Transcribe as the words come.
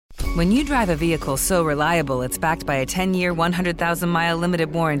When you drive a vehicle so reliable it's backed by a 10-year, 100,000-mile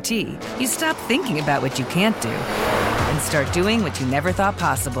limited warranty, you stop thinking about what you can't do and start doing what you never thought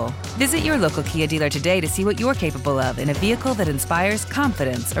possible. Visit your local Kia dealer today to see what you're capable of in a vehicle that inspires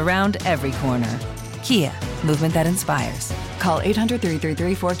confidence around every corner. Kia, movement that inspires. Call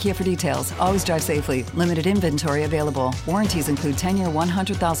 800-333-4KIA for details. Always drive safely. Limited inventory available. Warranties include 10-year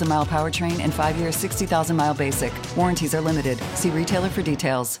 100,000-mile powertrain and 5-year 60,000-mile basic. Warranties are limited. See retailer for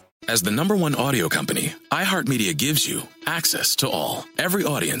details. As the #1 audio company, iHeartMedia gives you access to all. Every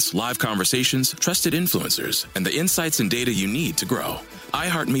audience, live conversations, trusted influencers, and the insights and data you need to grow.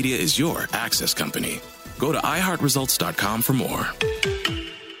 iHeartMedia is your access company. Go to iHeartResults.com for more.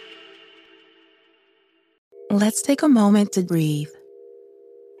 Let's take a moment to breathe.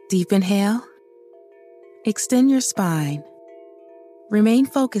 Deep inhale. Extend your spine. Remain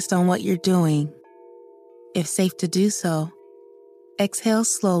focused on what you're doing. If safe to do so, exhale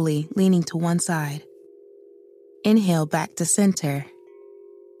slowly, leaning to one side. Inhale back to center.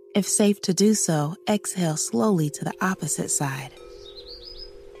 If safe to do so, exhale slowly to the opposite side.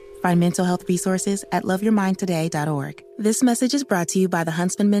 Find mental health resources at loveyourmindtoday.org. This message is brought to you by the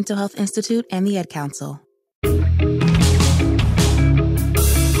Huntsman Mental Health Institute and the Ad Council.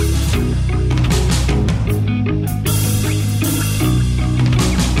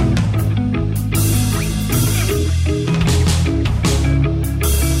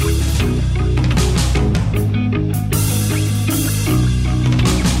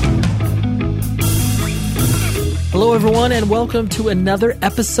 Hello, everyone, and welcome to another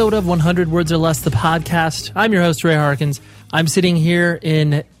episode of 100 Words or Less, the podcast. I'm your host, Ray Harkins. I'm sitting here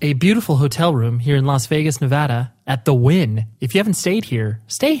in a beautiful hotel room here in Las Vegas, Nevada, at the Wynn. If you haven't stayed here,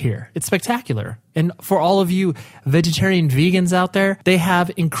 stay here. It's spectacular. And for all of you vegetarian vegans out there, they have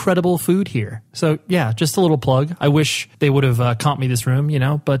incredible food here. So yeah, just a little plug. I wish they would have comped me this room,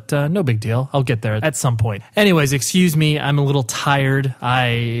 but no big deal. I'll get there at some point. Anyways, excuse me. I'm a little tired.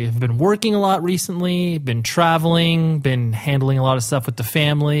 I've been working a lot recently, been traveling, been handling a lot of stuff with the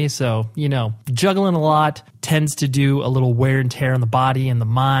family. So, juggling a lot tends to do a little wear and tear on the body and the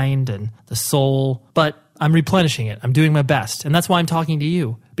mind and the soul. But I'm replenishing it. I'm doing my best. And that's why I'm talking to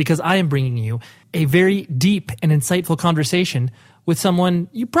you, because I am bringing you a very deep and insightful conversation with someone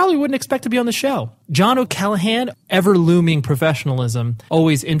you probably wouldn't expect to be on the show. John O'Callaghan, ever-looming professionalism,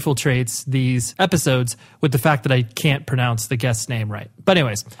 always infiltrates these episodes with the fact that I can't pronounce the guest's name right. But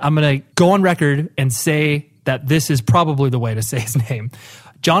anyways, I'm going to go on record and say that this is probably the way to say his name.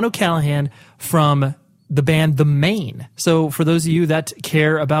 John O'Callaghan from the band The Maine. So for those of you that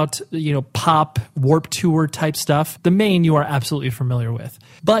care about, pop, Warped Tour type stuff, The Maine you are absolutely familiar with.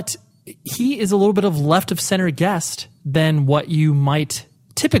 But he is a little bit of left of center guest than what you might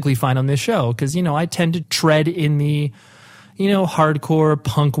typically find on this show. Because, I tend to tread in the, hardcore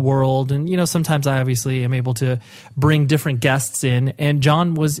punk world. And, sometimes I obviously am able to bring different guests in. And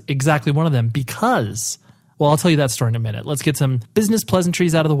John was exactly one of them because... Well, I'll tell you that story in a minute. Let's get some business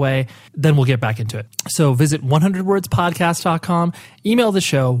pleasantries out of the way, then we'll get back into it. So visit 100wordspodcast.com, email the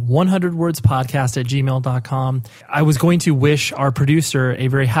show, 100wordspodcast@gmail.com. I was going to wish our producer a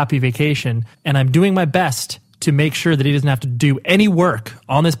very happy vacation, and I'm doing my best to make sure that he doesn't have to do any work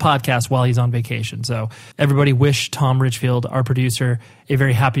on this podcast while he's on vacation. So everybody wish Tom Richfield, our producer, a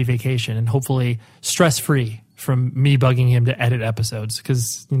very happy vacation and hopefully stress-free from me bugging him to edit episodes,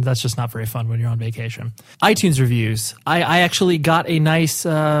 because that's just not very fun when you're on vacation. iTunes reviews. I actually got a nice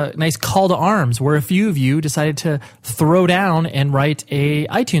call to arms where a few of you decided to throw down and write a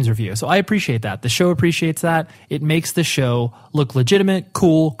iTunes review. So I appreciate that. The show appreciates that. It makes the show look legitimate,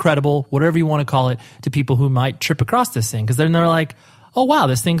 cool, credible, whatever you want to call it, to people who might trip across this thing. Because then they're like, oh, wow,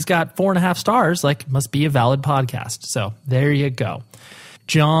 this thing's got 4.5 stars. Like, must be a valid podcast. So there you go.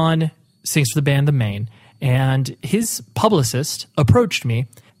 John sings for the band The Maine. And his publicist approached me.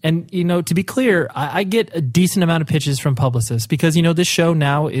 And, to be clear, I get a decent amount of pitches from publicists because, this show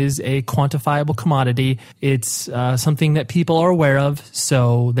now is a quantifiable commodity. It's something that people are aware of.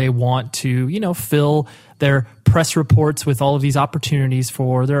 So they want to, fill their press reports with all of these opportunities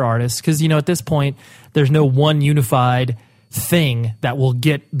for their artists. Because, at this point, there's no one unified thing that will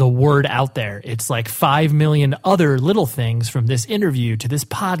get the word out there. It's like 5 million other little things, from this interview to this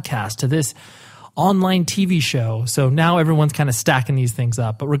podcast to this online TV show. So now everyone's kind of stacking these things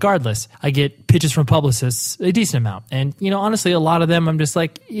up. But regardless, I get pitches from publicists, a decent amount. And, honestly, a lot of them I'm just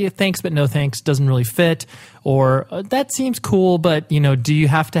like, yeah, thanks, but no thanks, doesn't really fit. Or that seems cool, but, do you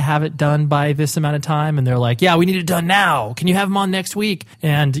have to have it done by this amount of time? And they're like, yeah, we need it done now. Can you have them on next week?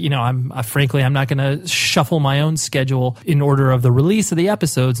 And, I'm not going to shuffle my own schedule in order of the release of the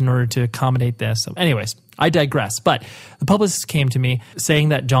episodes in order to accommodate this. So anyways, I digress. But the publicist came to me saying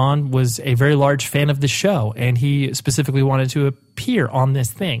that John was a very large fan of the show, and he specifically wanted to appear on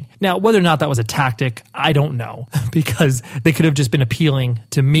this thing. Now, whether or not that was a tactic, I don't know, because they could have just been appealing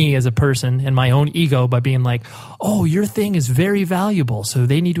to me as a person and my own ego by being like, oh, your thing is very valuable, so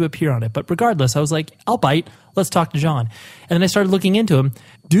they need to appear on it. But regardless, I was like, I'll bite. Let's talk to John. And then I started looking into him.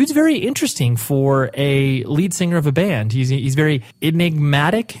 Dude's very interesting for a lead singer of a band. He's very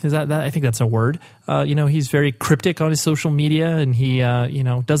enigmatic. Is that I think that's a word. He's very cryptic on his social media, and he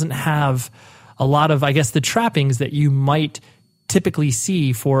doesn't have a lot of, I guess, the trappings that you might typically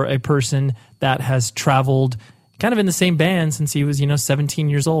see for a person that has traveled kind of in the same band since he was 17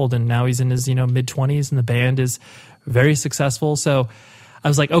 years old, and now he's in his mid-20s, and the band is very successful. So I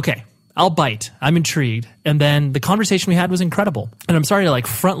was like, okay, I'll bite. I'm intrigued. And then the conversation we had was incredible. And I'm sorry to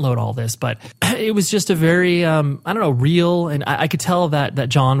front load all this, but it was just a very, real. And I could tell that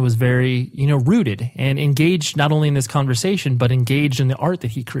John was very, rooted and engaged not only in this conversation, but engaged in the art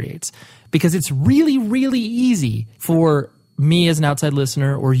that he creates. Because it's really, really easy for me as an outside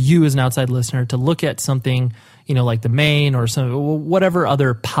listener or you as an outside listener to look at something, like the Maine or whatever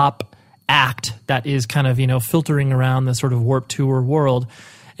other pop act that is kind of, filtering around the sort of Warped Tour world.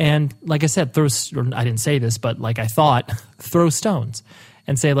 And like I said, I didn't say this, but like I thought, throw stones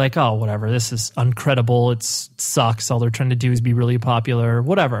and say like, oh, whatever, this is incredible. It sucks. All they're trying to do is be really popular,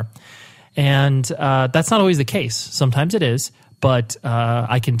 whatever. And that's not always the case. Sometimes it is, but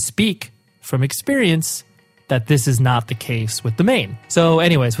I can speak from experience that this is not the case with the Maine. So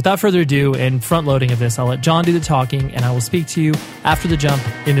anyways, without further ado and front loading of this, I'll let John do the talking, and I will speak to you after the jump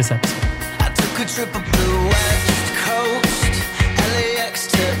in this episode. I took a trip up the West Coast, LAX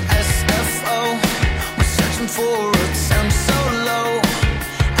to SFO. We're searching for a temp so low,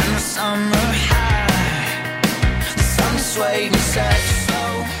 and the summer high. The sun swayed and set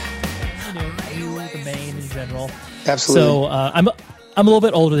slow. The Maine in general. Absolutely. So I'm a little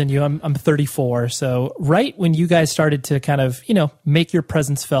bit older than you. I'm 34. So right when you guys started to kind of, make your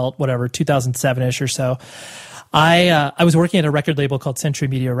presence felt, 2007-ish or so, I was working at a record label called Century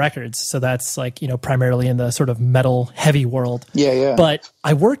Media Records. So that's primarily in the sort of metal heavy world. Yeah. But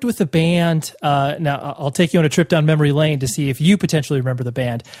I worked with a band. Now I'll take you on a trip down memory lane to see if you potentially remember the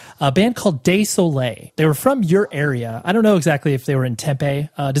band. A band called De Soleil. They were from your area. I don't know exactly if they were in Tempe.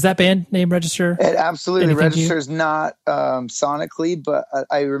 Does that band name register? It absolutely registers, not sonically, but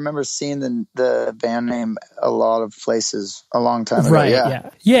I remember seeing the band name a lot of places a long time ago.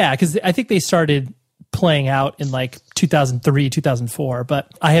 Right. Yeah. Because I think they started playing out in 2003, 2004. But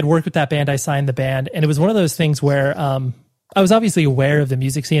I had worked with that band. I signed the band, and it was one of those things where I was obviously aware of the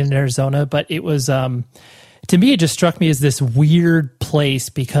music scene in Arizona, but it was, to me, it just struck me as this weird place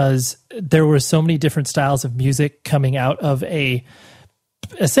because there were so many different styles of music coming out of a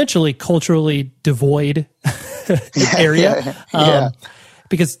essentially culturally devoid area.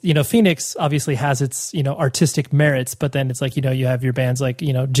 Because, Phoenix obviously has its, artistic merits, but then it's like, you have your bands like,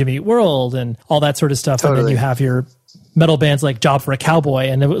 Jimmy Eat World and all that sort of stuff. Totally. And then you have your metal bands like Job for a Cowboy.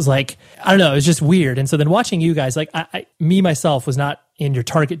 And it was like, I don't know, it was just weird. And so then watching you guys, like me myself was not in your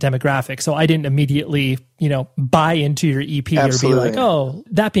target demographic. So I didn't immediately, buy into your EP. Absolutely. Or be like, oh,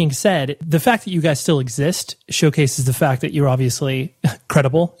 that being said, the fact that you guys still exist showcases the fact that you're obviously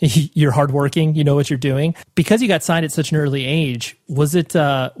credible. You're hardworking. You know what you're doing. Because you got signed at such an early age, was it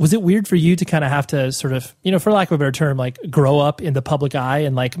weird for you to kind of have to sort of, for lack of a better term, like grow up in the public eye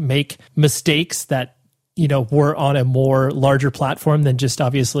and like make mistakes that, were on a more larger platform than just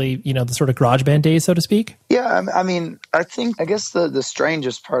obviously, the sort of garage band days, so to speak? Yeah. I guess the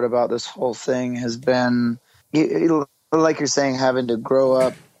strangest part about this whole thing has been, like you're saying, having to grow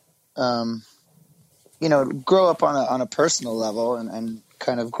up, on a personal level and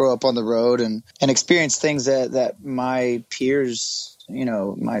kind of grow up on the road and experience things that my peers,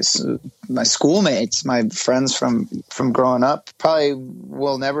 my schoolmates, my friends from growing up probably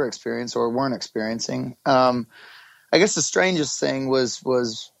will never experience or weren't experiencing. I guess the strangest thing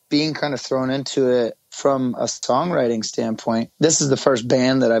was being kind of thrown into it from a songwriting standpoint. This is the first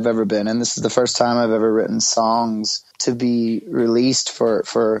band that I've ever been in. This is the first time I've ever written songs to be released for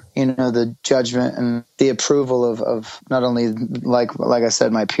the judgment and the approval of not only like I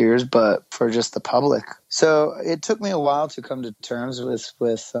said, my peers, but for just the public. So it took me a while to come to terms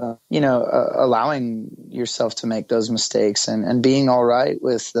with allowing yourself to make those mistakes and being all right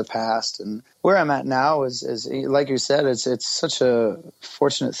with the past. And where I'm at now is like you said, it's such a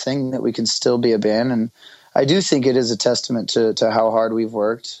fortunate thing that we can still be a band. And I do think it is a testament to how hard we've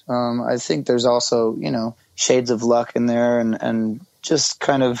worked. I think there's also, shades of luck in there and just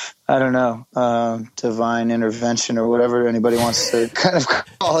kind of, I don't know, divine intervention or whatever anybody wants to kind of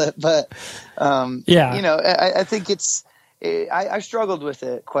call it. But You know, I think I struggled with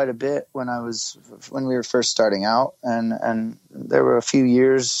it quite a bit when we were first starting out, and there were a few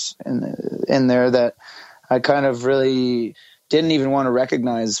years in there that I kind of really didn't even want to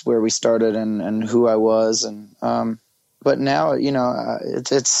recognize where we started and who I was, but now, you know,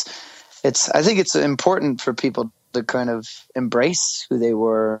 it's I think it's important for people to kind of embrace who they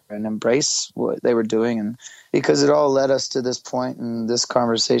were and embrace what they were doing, and because it all led us to this point in this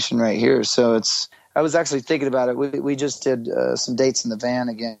conversation right here. So I was actually thinking about it. We just did some dates in the van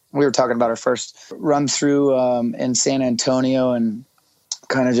again. We were talking about our first run through in San Antonio, and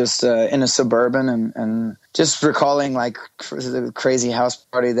kind of just in a suburban, and just recalling like the crazy house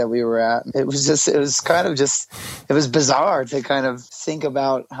party that we were at. It was bizarre to kind of think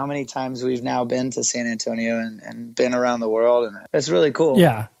about how many times we've now been to San Antonio and been around the world. And it's really cool.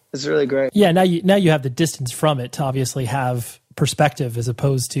 Yeah. It's really great. Yeah. Now you have the distance from it to obviously have perspective, as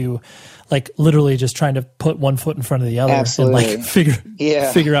opposed to like literally just trying to put one foot in front of the other. Absolutely. And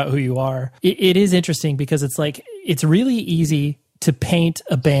like figure out who you are. It is interesting because it's like, it's really easy to paint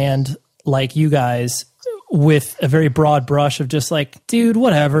a band like you guys with a very broad brush of just like, dude,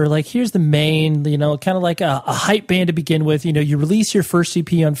 whatever, like here's the Maine, you know, kind of like a hype band to begin with. You know, you release your first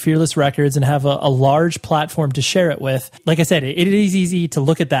EP on Fearless Records and have a large platform to share it with. Like I said, it is easy to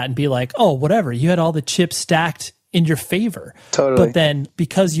look at that and be like, oh, whatever, you had all the chips stacked in your favor. Totally. But then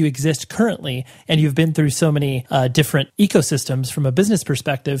because you exist currently and you've been through so many different ecosystems from a business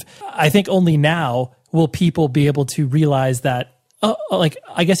perspective, I think only now will people be able to realize that, like,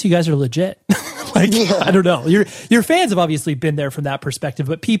 I guess you guys are legit. Like, yeah. I don't know. Your fans have obviously been there from that perspective,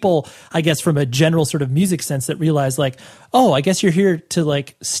 but people, I guess, from a general sort of music sense that realize like, oh, I guess you're here to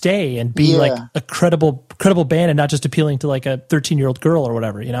like stay and be like a credible band and not just appealing to like a 13-year-old girl or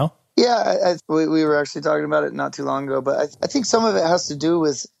whatever, you know? Yeah. We were actually talking about it not too long ago, but I think some of it has to do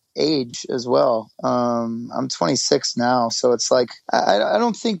with age as well. I'm 26 now. So it's like, I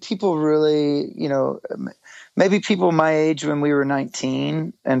don't think people really, you know, maybe people my age when we were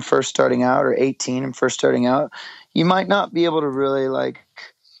 19 and first starting out, or 18 and first starting out, you might not be able to really like,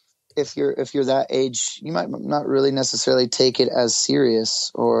 if you're that age, you might not really necessarily take it as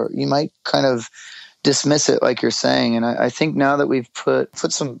serious, or you might kind of dismiss it like you're saying. And I think now that we've put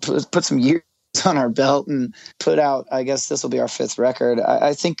some years on our belt and put out, I guess this will be our 5th record,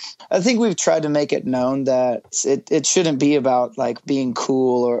 I think we've tried to make it known that it shouldn't be about like being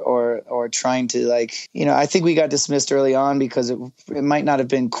cool or trying to like, you know, I think we got dismissed early on because it might not have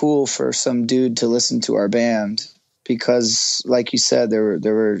been cool for some dude to listen to our band, because like you said, there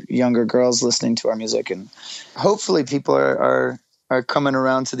were younger girls listening to our music, and hopefully people are coming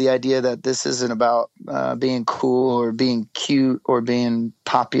around to the idea that this isn't about being cool or being cute or being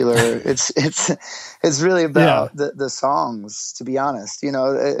popular. It's really about the songs, to be honest. You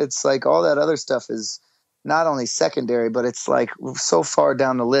know, it's like all that other stuff is not only secondary, but it's like so far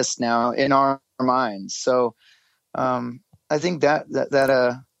down the list now in our minds. So I think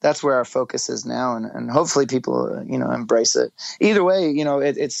that's where our focus is now, and hopefully people you know, embrace it. Either way, you know,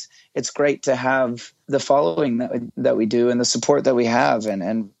 it's great to have the following that we do and the support that we have,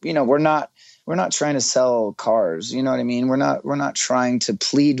 and you know, we're not trying to sell cars, you know what I mean? We're not trying to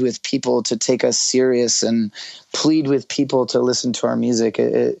plead with people to take us serious and plead with people to listen to our music.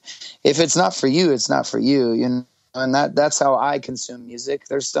 If it's not for you, it's not for you, you know, and that's how I consume music.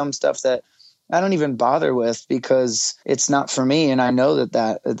 There's some stuff that I don't even bother with because it's not for me, and I know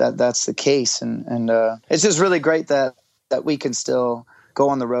that's the case, and it's just really great that we can still go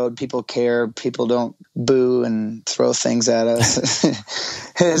on the road. People care. People don't boo and throw things at us.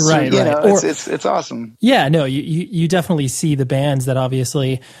 Right. You know, it's awesome. Yeah, no, you definitely see the bands that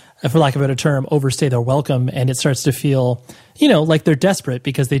obviously, for lack of a better term, overstay their welcome, and it starts to feel, you know, like they're desperate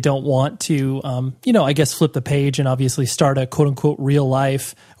because they don't want to, you know, I guess flip the page and obviously start a quote unquote real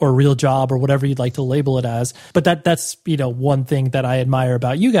life or real job or whatever you'd like to label it as. But that's, you know, one thing that I admire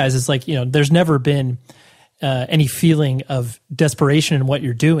about you guys is like, you know, there's never been any feeling of desperation in what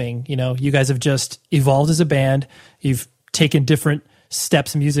you're doing. You know, you guys have just evolved as a band. You've taken different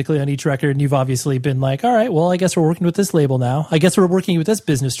steps musically on each record, and you've obviously been like, all right, well, I guess we're working with this label now. I guess we're working with this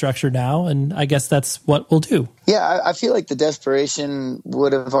business structure now, and I guess that's what we'll do. Yeah, I feel like the desperation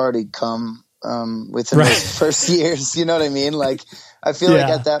would have already come within those first years. You know what I mean? Like, I feel like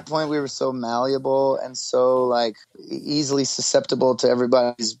at that point we were so malleable and so like easily susceptible to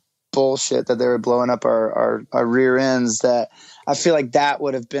everybody's bullshit that they were blowing up our rear ends, that I feel like that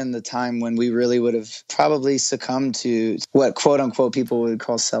would have been the time when we really would have probably succumbed to what quote unquote people would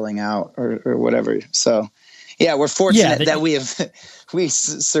call selling out or whatever. So Yeah, we're fortunate that we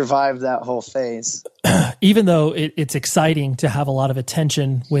survived that whole phase. Even though it's exciting to have a lot of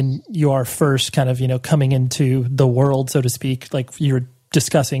attention when you are first kind of, coming into the world, so to speak, like you're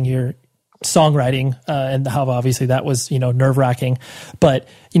discussing your songwriting and how obviously that was, nerve-wracking. But,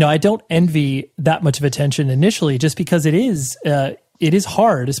 I don't envy that much of attention initially just because it is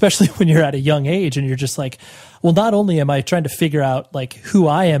hard, especially when you're at a young age and you're just like, well, not only am I trying to figure out like who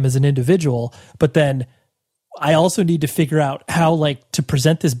I am as an individual, but then I also need to figure out how like to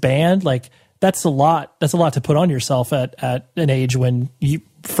present this band. Like that's a lot to put on yourself at an age when you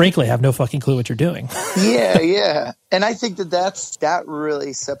frankly have no fucking clue what you're doing. Yeah. And I think that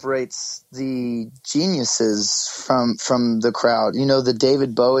really separates the geniuses from the crowd. The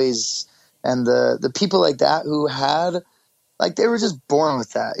David Bowies and the people like that who had, like, they were just born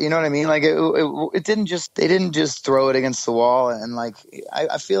with that. You know what I mean? Like it didn't just, they didn't just throw it against the wall. And like,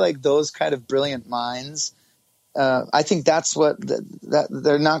 I feel like those kind of brilliant minds, I think that's what that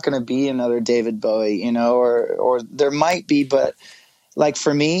they're not going to be another David Bowie, or there might be, but like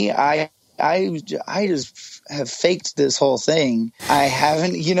for me, I just have faked this whole thing. I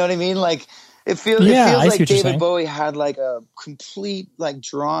haven't, you know what I mean? Like it feels like David Bowie had like a complete, like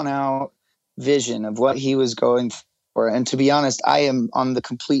drawn out vision of what he was going for. And to be honest, I am on the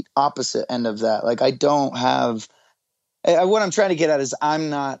complete opposite end of that. Like I don't have, what I'm trying to get at is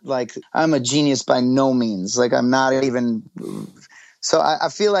I'm a genius by no means. Like I'm not even, so I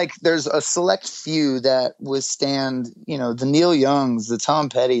feel like there's a select few that withstand, the Neil Youngs, the Tom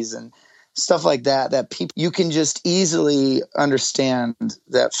Pettys and stuff like that people, you can just easily understand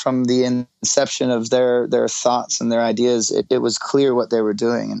that from the inception of their thoughts and their ideas, it was clear what they were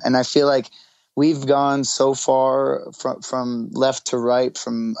doing. And I feel like we've gone so far from left to right,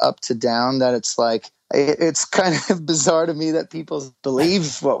 from up to down, that it's like, it's kind of bizarre to me that people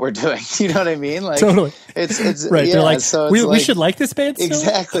believe what we're doing. You know what I mean? Like totally. It's right. Yeah, they're like, so we should like this band still?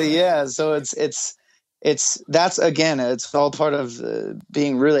 Exactly. Yeah. So that's again, it's all part of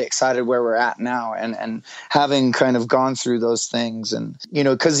being really excited where we're at now and having kind of gone through those things. And,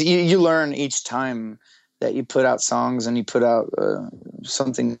 cause you learn each time that you put out songs and you put out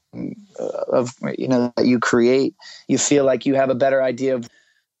something that you create, you feel like you have a better idea of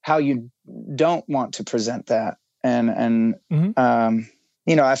how you don't want to present that. And I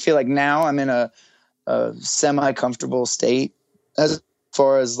feel like now I'm in a semi-comfortable state as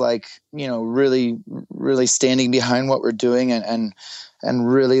far as like, really, really standing behind what we're doing and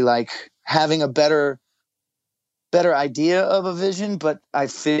really like having a better idea of a vision. But I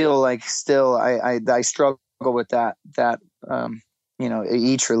feel like still I struggle with that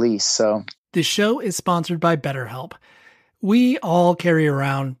each release. So the show is sponsored by BetterHelp. We all carry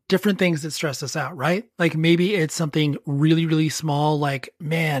around different things that stress us out, right? Like maybe it's something really, really small, like,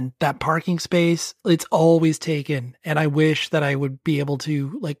 man, that parking space, it's always taken. And I wish that I would be able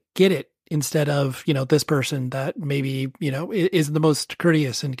to like get it instead of, this person that maybe, isn't the most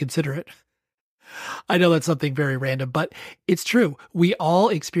courteous and considerate. I know that's something very random, but it's true. We all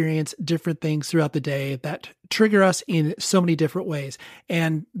experience different things throughout the day that trigger us in so many different ways.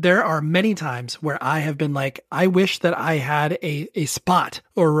 And there are many times where I have been like, I wish that I had a spot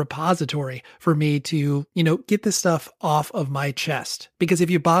or a repository for me to, get this stuff off of my chest. Because if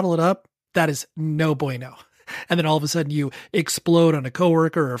you bottle it up, that is no bueno. And then all of a sudden you explode on a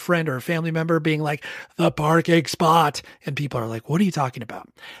coworker or a friend or a family member being like, the parking spot. And people are like, what are you talking about?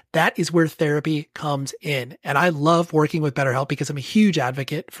 That is where therapy comes in. And I love working with BetterHelp because I'm a huge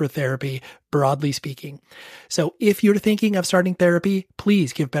advocate for therapy, broadly speaking. So if you're thinking of starting therapy,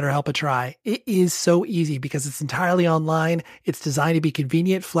 please give BetterHelp a try. It is so easy because it's entirely online. It's designed to be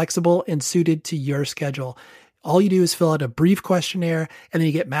convenient, flexible, and suited to your schedule. All you do is fill out a brief questionnaire and then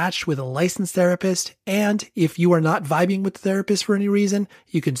you get matched with a licensed therapist. And if you are not vibing with the therapist for any reason,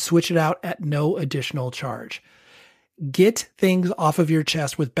 you can switch it out at no additional charge. Get things off of your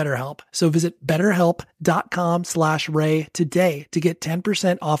chest with BetterHelp. So visit betterhelp.com/Ray today to get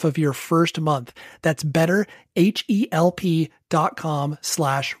 10% off of your first month. That's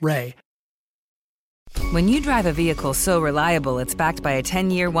betterhelp.com/Ray. When you drive a vehicle so reliable it's backed by a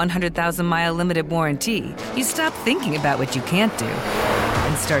 10-year, 100,000-mile limited warranty, you stop thinking about what you can't do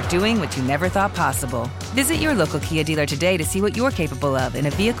and start doing what you never thought possible. Visit your local Kia dealer today to see what you're capable of in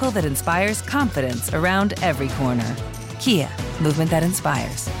a vehicle that inspires confidence around every corner. Kia, movement that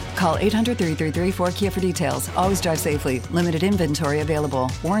inspires. Call 800-333-4KIA for details. Always drive safely. Limited inventory available.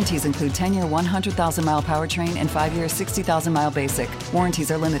 Warranties include 10-year, 100,000-mile powertrain and 5-year, 60,000-mile basic.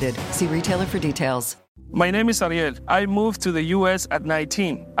 Warranties are limited. See retailer for details. My name is Ariel. I moved to the U.S. at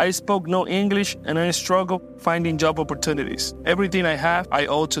 19. I spoke no English and I struggled finding job opportunities. Everything I have, I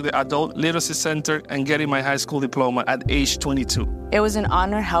owe to the Adult Literacy Center and getting my high school diploma at age 22. It was an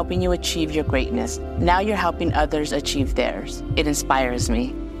honor helping you achieve your greatness. Now you're helping others achieve theirs. It inspires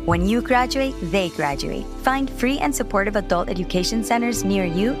me. When you graduate, they graduate. Find free and supportive adult education centers near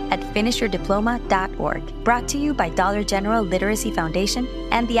you at finishyourdiploma.org. Brought to you by Dollar General Literacy Foundation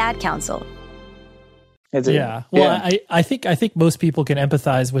and the Ad Council. Yeah. Well, I think most people can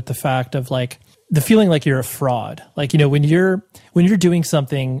empathize with the fact of like the feeling like you're a fraud. Like, you know, when you're doing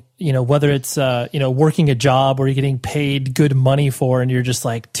something, you know, whether it's, you know, working a job or you're getting paid good money for, and you're just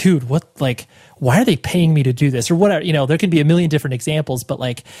like, dude, why are they paying me to do this or whatever? You know, there can be a million different examples, but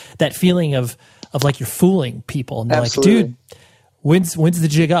like that feeling of like you're fooling people and they're like, dude, when's the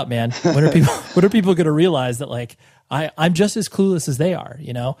jig up, man? When are people going to realize that like, I'm just as clueless as they are,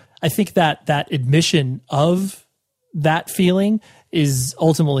 you know? I think that admission of that feeling is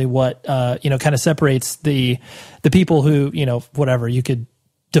ultimately what, you know, kind of separates the people who, you know, whatever you could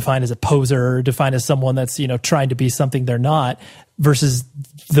define as a poser or define as someone that's, you know, trying to be something they're not versus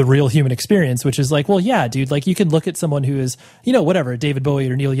the real human experience, which is like, well, yeah, dude, like you can look at someone who is, you know, whatever, David Bowie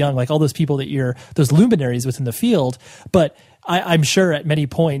or Neil Young, like all those people that those luminaries within the field. But I'm sure at many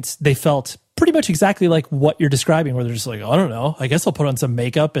points they felt pretty much exactly like what you're describing, where they're just like, I don't know, I guess I'll put on some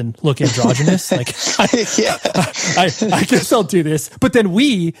makeup and look androgynous. Like, I guess I'll do this. But then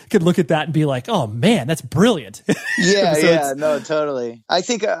we could look at that and be like, oh man, that's brilliant. Yeah, no, totally. I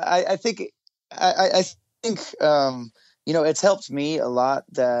think, you know, it's helped me a lot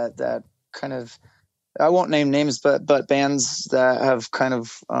that kind of, I won't name names, but bands that have kind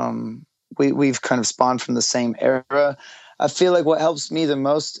of, we've kind of spawned from the same era. I feel like what helps me the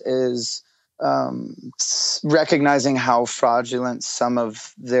most is recognizing how fraudulent some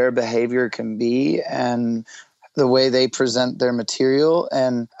of their behavior can be and the way they present their material.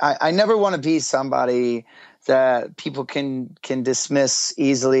 And I never want to be somebody that people can dismiss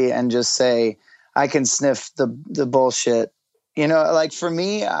easily and just say, I can sniff the bullshit. You know, like for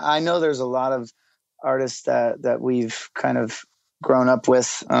me, I know there's a lot of artists that we've kind of grown up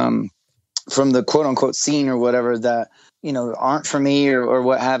with from the quote unquote scene or whatever that, you know, aren't for me or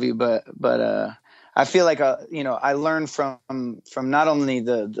what have you. But I feel like, you know, I learned from not only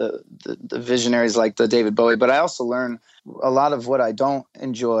the visionaries like the David Bowie, but I also learn a lot of what I don't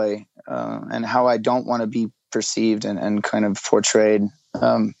enjoy and how I don't want to be perceived and kind of portrayed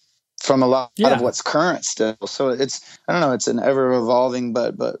from a lot of what's current still. So it's, I don't know, it's an ever evolving,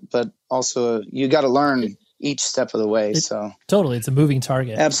 but also you got to learn each step of the way. So totally, it's a moving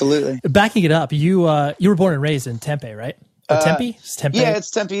target. Absolutely. Backing it up, you were born and raised in Tempe, right? Or Tempe? It's Tempe? Yeah,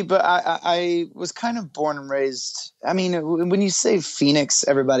 it's Tempe, but I was kind of born and raised. I mean, when you say Phoenix,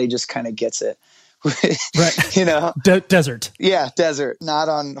 everybody just kind of gets it. Right. You know? Desert. Yeah, desert. Not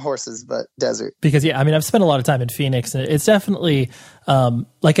on horses, but desert. Because, yeah, I mean, I've spent a lot of time in Phoenix, and it's definitely,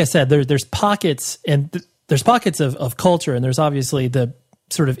 like I said, there's pockets, and there's pockets of culture, and there's obviously the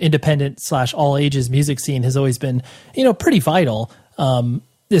sort of independent / all ages music scene has always been, you know, pretty vital.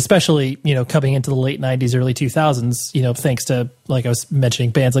 Especially, you know, coming into the late 90s, early 2000s, you know, thanks to, like I was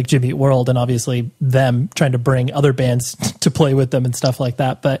mentioning, bands like Jimmy Eat World and obviously them trying to bring other bands to play with them and stuff like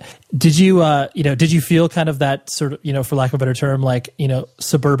that. But did you, did you feel kind of that sort of, you know, for lack of a better term, like, you know,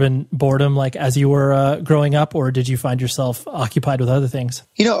 suburban boredom, like as you were growing up, or did you find yourself occupied with other things?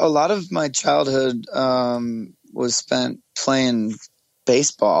 You know, a lot of my childhood was spent playing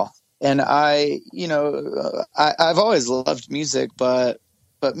baseball. And I've always loved music, but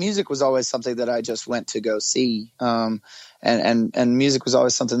music was always something that I just went to go see. And music was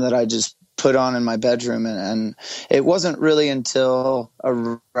always something that I just put on in my bedroom. And it wasn't really until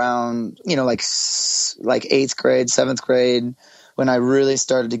around, you know, like 8th grade, 7th grade, when I really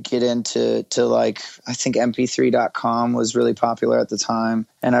started to get into like, I think mp3.com was really popular at the time.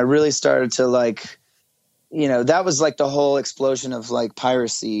 And I really started to like, you know, that was like the whole explosion of like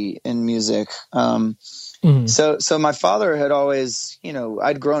piracy in music. So my father had always, you know,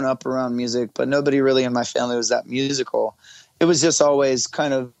 I'd grown up around music, but nobody really in my family was that musical. It was just always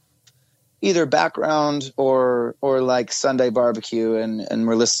kind of either background or like Sunday barbecue and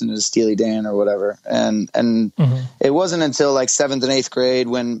we're listening to Steely Dan or whatever. And it wasn't until like 7th and 8th grade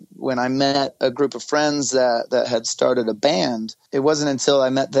when I met a group of friends that had started a band. It wasn't until I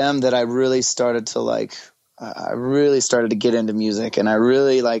met them that I really started to get into music, and I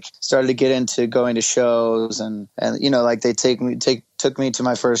really like started to get into going to shows and you know, like they took me to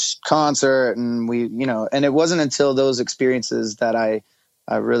my first concert, and we, you know, and it wasn't until those experiences that I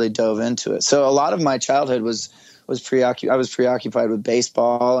really dove into it. So a lot of my childhood was was preoccupied with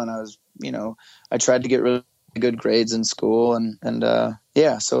baseball, and I tried to get really good grades in school,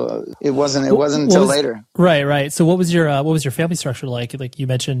 so it wasn't until later. Right. So what was your family structure like? Like you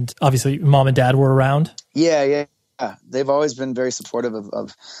mentioned, obviously mom and dad were around. Yeah. They've always been very supportive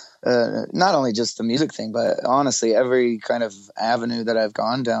of not only just the music thing, but honestly every kind of avenue that I've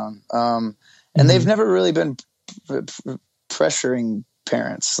gone down. And they've never really been pressuring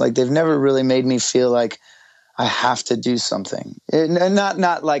parents. Like they've never really made me feel like I have to do something. And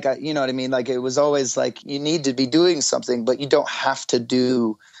not like, you know what I mean? Like it was always like, you need to be doing something, but you don't have to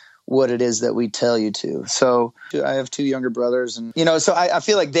do what it is that we tell you to. So I have 2 younger brothers, and so I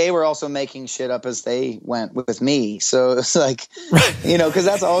feel like they were also making shit up as they went with me. So it's like, because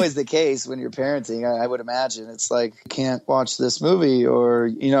that's always the case when you're parenting. I would imagine it's like, can't watch this movie, or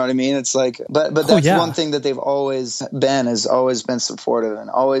you know what I mean? It's like, but that's one thing that they've always been supportive, and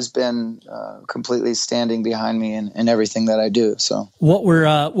always been completely standing behind me in everything that I do. So what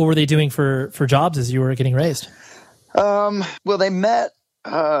were they doing for jobs as you were getting raised? Well, they met.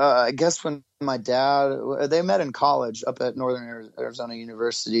 I guess when they met in college up at Northern Arizona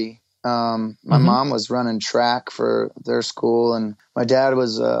University. My mom was running track for their school, and my dad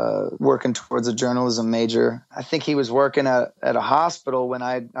was working towards a journalism major. I think he was working at a hospital when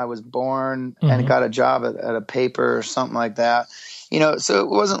I was born, and got a job at a paper or something like that. So it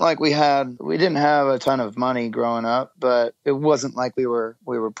wasn't like we didn't have a ton of money growing up, but it wasn't like we were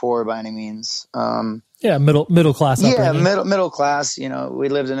poor by any means. Middle class upbringing. Yeah, middle class. We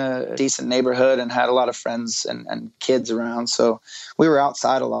lived in a decent neighborhood and had a lot of friends and kids around, so we were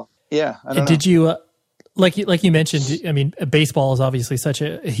outside a lot. Yeah, I don't know. Did you like you mentioned? I mean, baseball is obviously such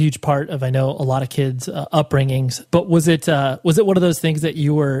a huge part of, I know, a lot of kids' upbringings. But was it one of those things that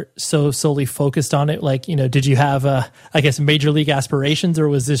you were so solely focused on it? Like, did you have major league aspirations, or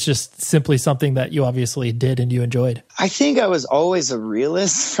was this just simply something that you obviously did and you enjoyed? I think I was always a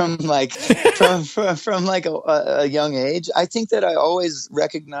realist from a young age. I think that I always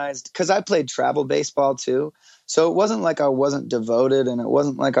recognized, because I played travel baseball too. So it wasn't like I wasn't devoted, and it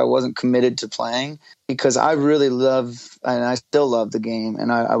wasn't like I wasn't committed to playing, because I really love, and I still love the game,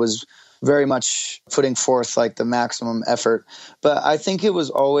 and I was very much putting forth like the maximum effort. But I think it was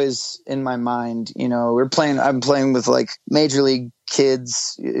always in my mind, I'm playing with like major league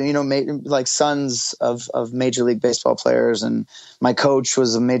kids, like sons of major league baseball players, and my coach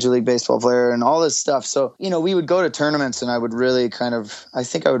was a major league baseball player and all this stuff. So, we would go to tournaments, and I would really I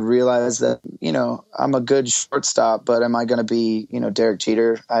think I would realize that, I'm a good shortstop, but am I going to be, Derek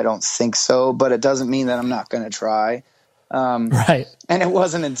Jeter? I don't think so, but it doesn't mean that I'm not going to try. Right. And it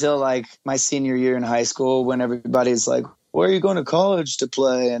wasn't until like my senior year in high school when everybody's like, where are you going to college to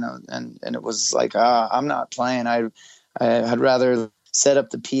play? And it was like, I'm not playing. I'd rather set up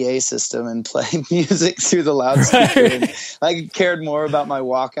the PA system and play music through the loudspeaker. Right. I cared more about my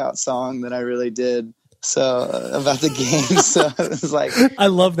walkout song than I really did about the game. So it was like, I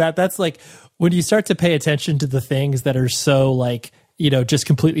love that. That's like when you start to pay attention to the things that are so like, just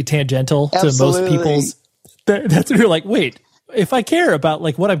completely tangential absolutely. To most people's. That's when you're like, wait, if I care about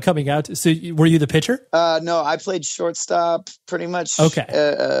like what I'm coming out to. So were you the pitcher? No, I played shortstop pretty much.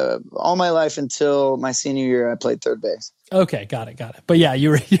 Okay. All my life until my senior year. I played third base. Okay, got it. But yeah,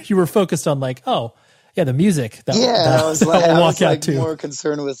 you were focused on like, the music. I was more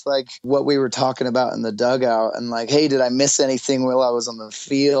concerned with like what we were talking about in the dugout, and like, hey, did I miss anything while I was on the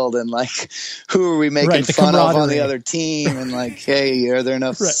field? And like, who are we making fun of on the other team? And like, hey, are there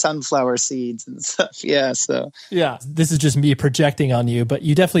enough sunflower seeds and stuff? Yeah. So yeah, this is just me projecting on you, but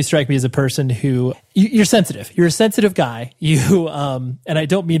you definitely strike me as a person who you're sensitive. You're a sensitive guy. And I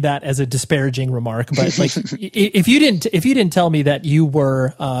don't mean that as a disparaging remark, but like, if you didn't tell me that you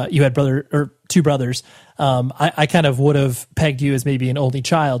were you had two brothers, I kind of would have pegged you as maybe an only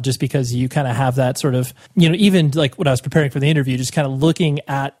child, just because you kind of have that sort of, even like when I was preparing for the interview, just kind of looking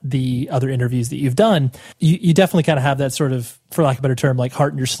at the other interviews that you've done, you definitely kind of have that sort of, for lack of a better term, like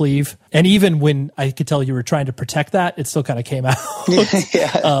heart in your sleeve. And even when I could tell you were trying to protect that, it still kind of came out.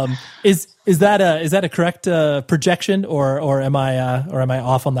 Yeah. Is that a correct projection, or am I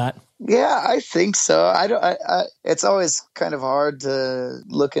off on that? Yeah, I think so. I it's always kind of hard to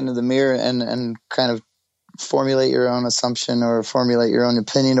look into the mirror and kind of formulate your own assumption or formulate your own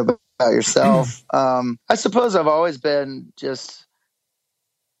opinion about yourself. I suppose I've always been just,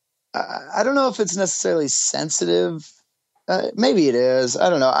 I don't know if it's necessarily sensitive. Maybe it is. I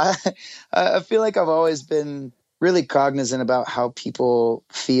don't know. I feel like I've always been really cognizant about how people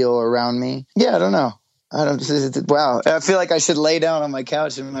feel around me. Yeah, I don't know. Wow. I feel like I should lay down on my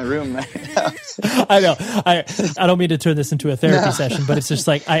couch in my room right now. I know. I don't mean to turn this into a therapy session, but it's just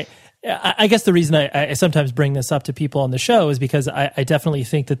like I guess the reason I sometimes bring this up to people on the show is because I definitely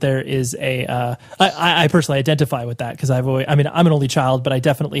think that there is I personally identify with that because I'm an only child, but I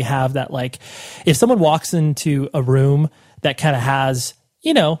definitely have that, like, if someone walks into a room that kind of has,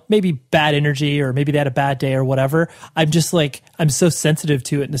 maybe bad energy or maybe they had a bad day or whatever, I'm just like, I'm so sensitive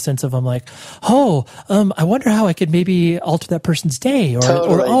to it in the sense of I'm like, I wonder how I could maybe alter that person's day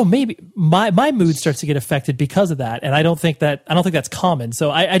or maybe my mood starts to get affected because of that. And I don't think that's common.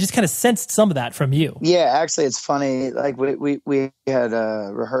 So I just kind of sensed some of that from you. Yeah, actually it's funny. Like we had a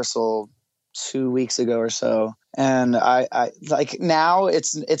rehearsal 2 weeks ago or so. And I like now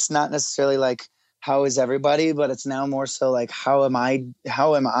it's not necessarily like, how is everybody? But it's now more so like, how am I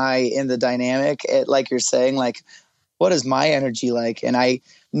in the dynamic? Like you're saying, like, what is my energy like? And I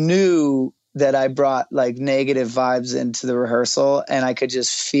knew that I brought like negative vibes into the rehearsal, and I could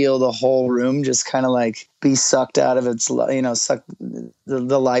just feel the whole room just kind of like be sucked out of its, sucked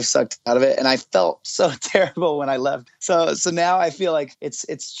the life sucked out of it. And I felt so terrible when I left. So now I feel like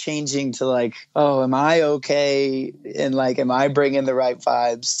it's changing to like, oh, am I okay? And like, am I bringing the right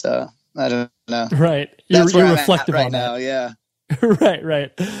vibes? So I don't know. Right. You're reflective right on now. that. Yeah.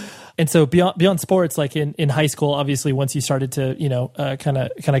 Right. And so beyond sports, like in high school, obviously once you started to, kind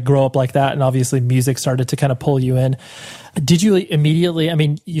of grow up like that, and obviously music started to kind of pull you in, did you immediately, I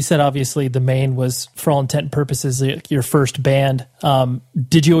mean, you said obviously the Maine was, for all intent and purposes, your first band.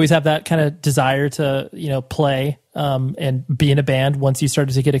 Did you always have that kind of desire to, play and be in a band once you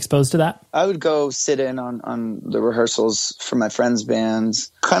started to get exposed to that? I would go sit in on the rehearsals for my friends'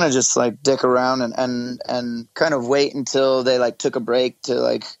 bands, kind of just like dick around and kind of wait until they like took a break to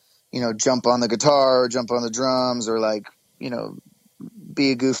like, jump on the guitar or jump on the drums or like,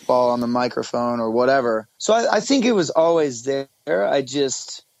 be a goofball on the microphone or whatever. So I think it was always there. I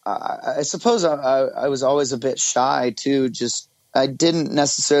suppose I was always a bit shy too. Just, I didn't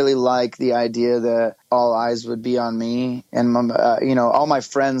necessarily like the idea that all eyes would be on me. And, all my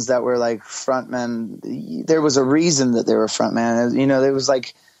friends that were like frontmen, there was a reason that they were frontmen. There was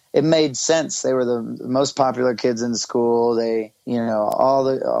like, it made sense. They were the most popular kids in the school. They,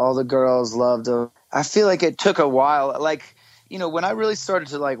 all the girls loved them. I feel like it took a while. Like, when I really started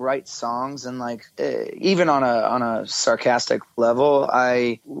to like write songs and like even on a sarcastic level,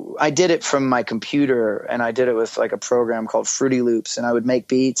 I did it from my computer, and I did it with like a program called Fruity Loops, and I would make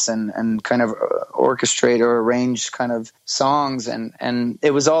beats and kind of orchestrate or arrange kind of songs, and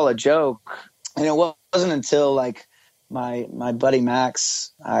it was all a joke. And it wasn't until like my buddy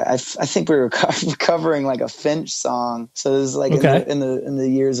Max, I think we were covering like a Finch song. So this is like in the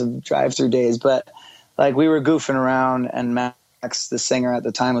years of drive-through days, but like we were goofing around, and Max, the singer at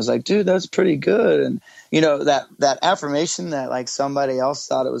the time, was like, dude, that's pretty good. And that affirmation that like somebody else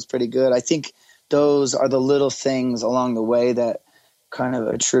thought it was pretty good. I think those are the little things along the way that kind of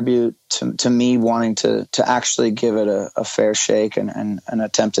attribute to me wanting to actually give it a fair shake and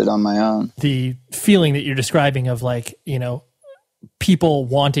attempt it on my own. The feeling that you're describing of like, people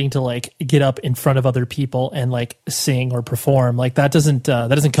wanting to like get up in front of other people and like sing or perform, like that doesn't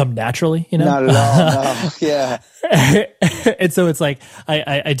come naturally, Not at all. No. Yeah. And so it's like,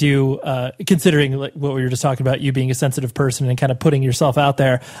 I do, considering like what we were just talking about, you being a sensitive person and kind of putting yourself out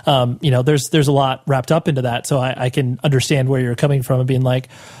there, there's a lot wrapped up into that. So I can understand where you're coming from and being like,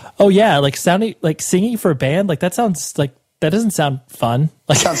 oh yeah, like singing for a band, like that sounds like, that doesn't sound fun.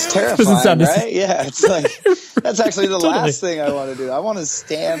 Like, sounds terrifying, right? Yeah, it's like that's actually the last thing I want to do. I want to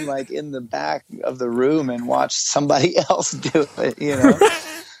stand like in the back of the room and watch somebody else do it.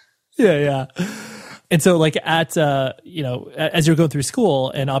 Yeah. And so, like at as you're going through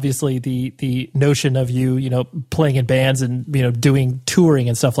school, and obviously the notion of you playing in bands and doing touring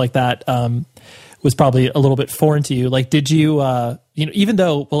and stuff like that was probably a little bit foreign to you. Like, did you even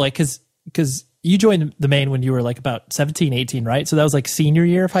though because you joined the Maine when you were like about 17, 18, right? So that was like senior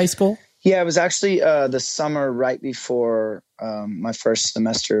year of high school? Yeah, it was actually the summer right before my first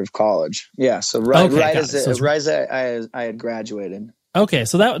semester of college. Yeah, so right as I had graduated. Okay,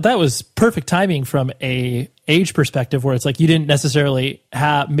 so that was perfect timing from a age perspective, where it's like you didn't necessarily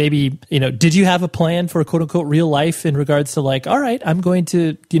have did you have a plan for quote unquote real life in regards to like, all right, I'm going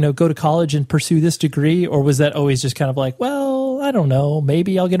to go to college and pursue this degree, or was that always just kind of like, well, I don't know,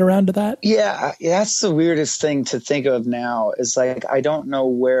 maybe I'll get around to that? Yeah, that's the weirdest thing to think of now. Is like I don't know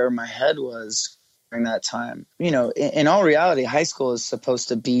where my head was during that time. In all reality, high school is supposed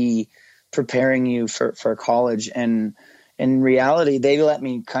to be preparing you for college, and in reality, they let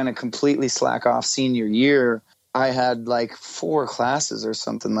me kind of completely slack off senior year. I had like 4 classes or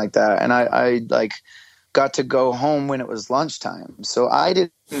something like that. And I like got to go home when it was lunchtime. So I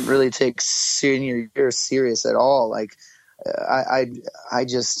didn't really take senior year serious at all. Like I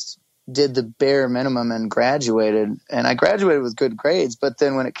just did the bare minimum and graduated. And I graduated with good grades. But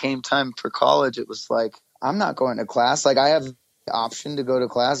then when it came time for college, it was like, I'm not going to class. Like I have the option to go to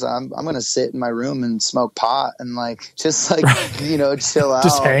class. I'm going to sit in my room and smoke pot and like, just like, you know, chill out.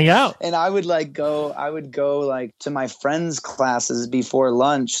 Just hang out. And I would go like to my friends' classes before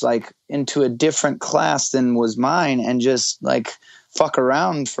lunch, like into a different class than was mine, and just like fuck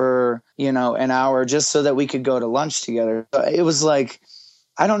around for, you know, an hour just so that we could go to lunch together. It was like,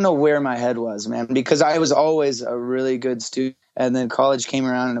 I don't know where my head was, man, because I was always a really good student. And then college came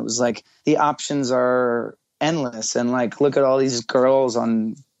around and it was like the options are endless. And like, look at all these girls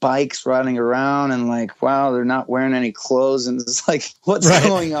on bikes riding around and like, wow, they're not wearing any clothes. And it's like, what's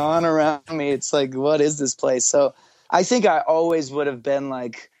going on around me? It's like, what is this place? So I think I always would have been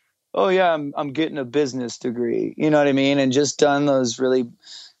like, oh yeah, I'm getting a business degree. You know what I mean? And just done those really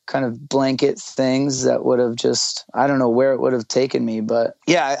kind of blanket things that would have just, I don't know where it would have taken me. But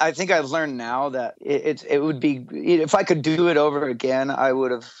yeah, I think I've learned now that it would be, if I could do it over again, I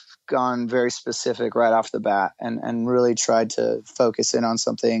would have gone very specific right off the bat and really tried to focus in on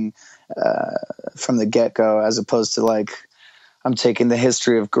something from the get-go, as opposed to like, I'm taking the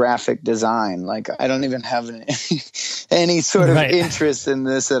history of graphic design. Like I don't even have any sort of interest in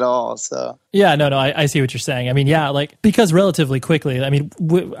this at all. So yeah, no, I see what you're saying. I mean, yeah, like because relatively quickly, I mean,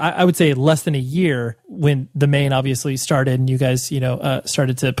 I would say less than a year when the Maine obviously started and you guys, you know,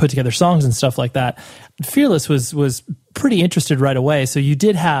 started to put together songs and stuff like that. Fearless was pretty interested right away. So you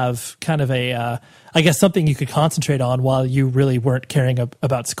did have kind of a, I guess something you could concentrate on while you really weren't caring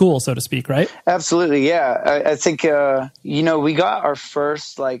about school, so to speak, right? Absolutely, yeah. I think, you know, we got our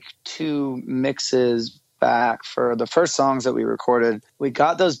first like 2 mixes back for the first songs that we recorded. We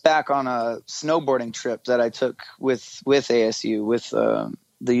got those back on a snowboarding trip that I took with ASU, with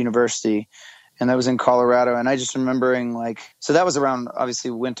the university, and that was in Colorado. And I just remembering like, so that was around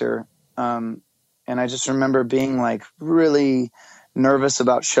obviously winter, and I just remember being like really nervous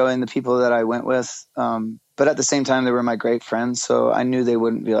about showing the people that I went with. But at the same time, they were my great friends. So I knew they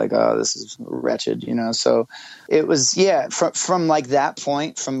wouldn't be like, oh, this is wretched, you know? So it was, yeah, from like that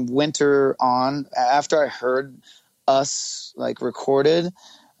point, from winter on, after I heard us like recorded,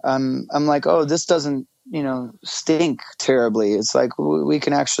 I'm like, oh, this doesn't, you know, stink terribly. It's like, we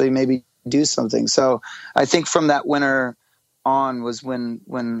can actually maybe do something. So I think from that winter on was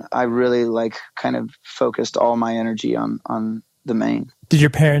when I really like kind of focused all my energy on the Maine. Did your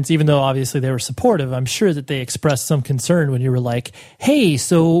parents, even though obviously they were supportive, I'm sure that they expressed some concern when you were like, hey,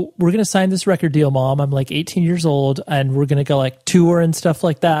 so we're going to sign this record deal, Mom. I'm like 18 years old and we're going to go like tour and stuff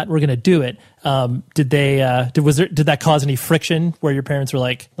like that. We're going to do it. Did that cause any friction where your parents were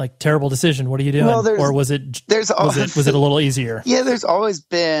like terrible decision? What are you doing? Well, or was it a little easier? Yeah, there's always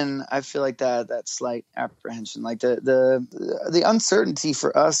been, I feel like that slight apprehension, like the uncertainty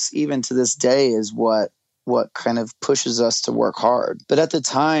for us even to this day is what kind of pushes us to work hard. But at the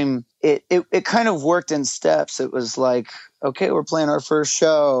time, it kind of worked in steps. It was like, okay, we're playing our first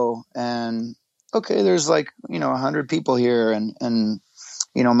show, and okay, there's like, you know, 100 people here, and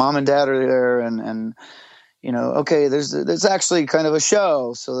you know, Mom and Dad are there, and you know, okay, there's actually kind of a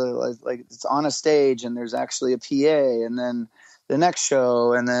show, so like it's on a stage, and there's actually a PA, and then the next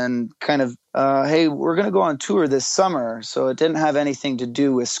show, and then kind of, hey, we're gonna go on tour this summer. So it didn't have anything to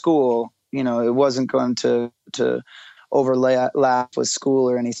do with school. You know, it wasn't going to overlap with school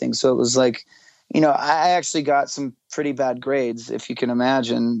or anything. So it was like, you know, I actually got some pretty bad grades, if you can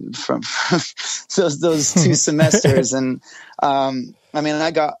imagine, from those 2 semesters. And I mean,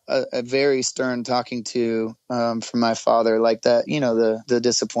 I got a very stern talking to from my father, like that, you know, the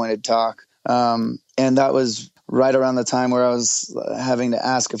disappointed talk. And that was right around the time where I was having to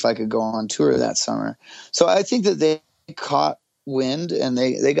ask if I could go on tour that summer. So I think that they caught wind and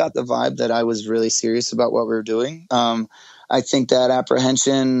they got the vibe that I was really serious about what we were doing. I think that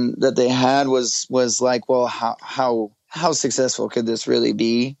apprehension that they had was like, well, how successful could this really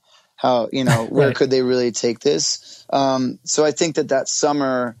be? How, you know, where could they really take this? So I think that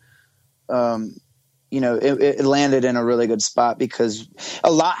summer, you know, it landed in a really good spot because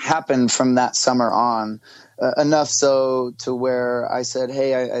a lot happened from that summer on. Enough so to where I said,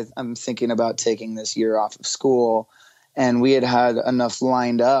 hey, I'm thinking about taking this year off of school. And we had enough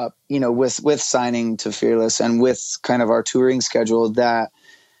lined up, you know, with signing to Fearless and with kind of our touring schedule that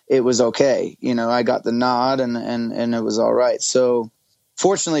it was okay. You know, I got the nod and it was all right. So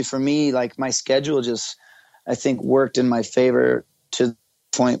fortunately for me, like my schedule just, I think, worked in my favor to the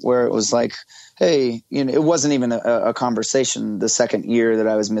point where it was like, hey, it wasn't even a conversation the second year that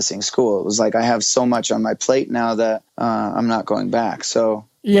I was missing school. It was like, I have so much on my plate now that I'm not going back. So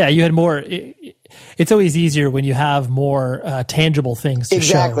yeah, you had more. It's always easier when you have more tangible things to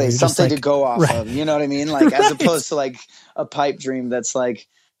exactly show. Something to go off of. You know what I mean? Like as opposed to like a pipe dream that's like,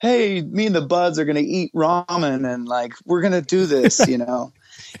 hey, me and the buds are going to eat ramen and like we're going to do this.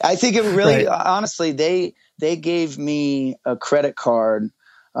 I think it really, honestly, they gave me a credit card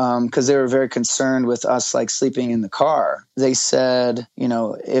because they were very concerned with us like sleeping in the car. They said,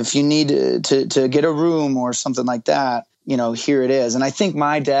 if you need to get a room or something like that, here it is. And I think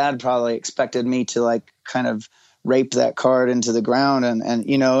my dad probably expected me to like kind of rape that card into the ground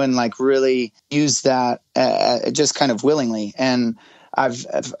and like really use that just kind of willingly. And I've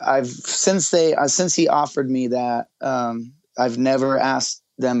since he offered me that, I've never asked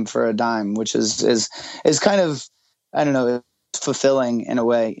them for a dime, which is kind of, I don't know, fulfilling in a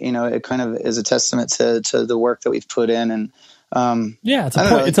way. It kind of is a testament to the work that we've put in. And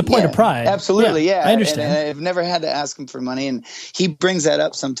it's a point of pride. Absolutely. Yeah. I understand. And I've never had to ask him for money, and he brings that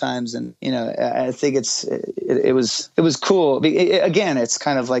up sometimes. And, I think it was cool. Again, it's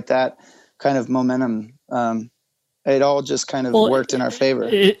kind of like that kind of momentum. It all just kind of worked in our favor.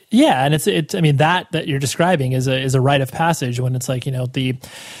 And it's. I mean, that you're describing is a rite of passage when it's like,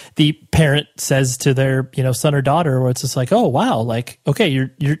 the parent says to their, son or daughter, where it's just like, oh wow, like, okay,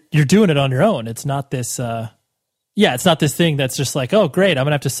 you're doing it on your own. It's not this. It's not this thing that's just like, oh great, I'm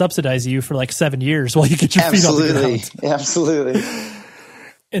gonna have to subsidize you for like 7 years while you get your feet off the ground. Absolutely.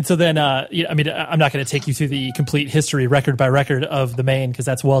 And so then, I'm not going to take you through the complete history, record by record, of the Maine, because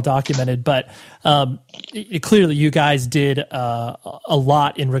that's well documented. But clearly, you guys did a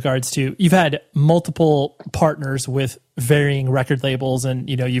lot in regards to. You've had multiple partners with varying record labels, and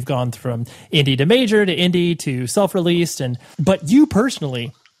you've gone from indie to major to indie to self-released. But you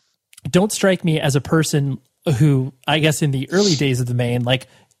personally don't strike me as a person who, I guess, in the early days of the Maine, like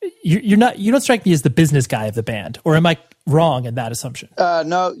you don't strike me as the business guy of the band, or am I wrong in that assumption?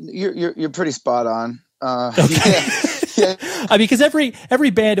 No, you're pretty spot on. Okay. Yeah. I mean, because every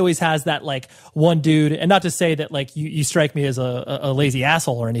band always has that like one dude, and not to say that like you strike me as a lazy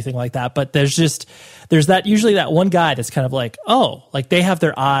asshole or anything like that, but there's that usually that one guy that's kind of like, oh, like they have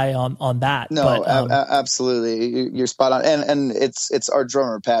their eye on that. No, but, absolutely, you're spot on, and it's our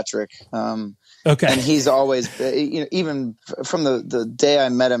drummer Patrick. Okay. And he's always, even from the day I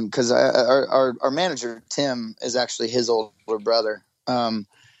met him, because our manager, Tim, is actually his older brother. And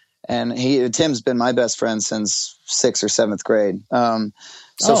Tim's been my best friend since 6th or 7th grade. From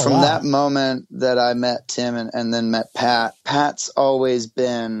that moment that I met Tim and then met Pat, he's always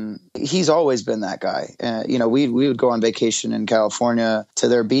been that guy. We would go on vacation in California to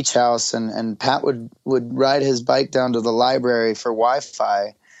their beach house, and Pat would ride his bike down to the library for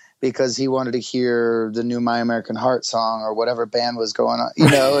Wi-Fi, because he wanted to hear the new My American Heart song or whatever band was going on.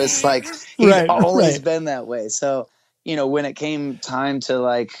 It's like he's always been that way. So, when it came time to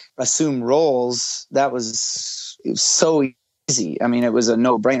like assume roles, it was so easy. I mean, it was a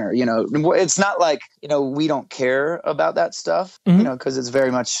no-brainer. It's not like, we don't care about that stuff, because it's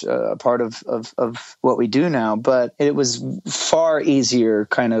very much a part of what we do now. But it was far easier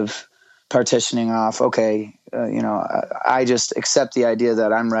kind of partitioning off, okay, I just accept the idea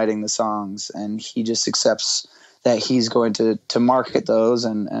that I'm writing the songs, and he just accepts that he's going to market those,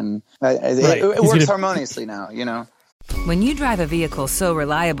 and it works harmoniously now, When you drive a vehicle so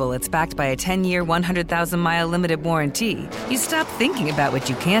reliable it's backed by a 10-year, 100,000-mile limited warranty, you stop thinking about what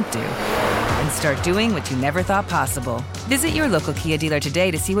you can't do and start doing what you never thought possible. Visit your local Kia dealer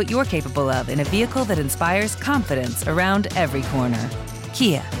today to see what you're capable of in a vehicle that inspires confidence around every corner.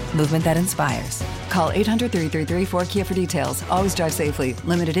 Kia, movement that inspires. Call 800-333-4KIA for details. Always drive safely.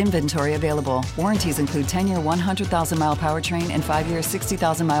 Limited inventory available. Warranties include 10-year 100,000-mile powertrain and 5-year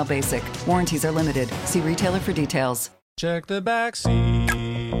 60,000-mile basic. Warranties are limited. See retailer for details. Check the back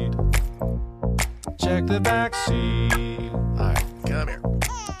seat. Check the back seat. All right, come here.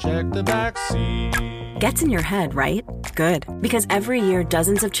 Check the back seat. Gets in your head, right? Good. Because every year,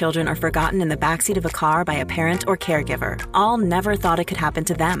 dozens of children are forgotten in the backseat of a car by a parent or caregiver. All never thought it could happen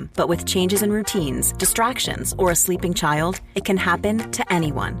to them. But with changes in routines, distractions, or a sleeping child, it can happen to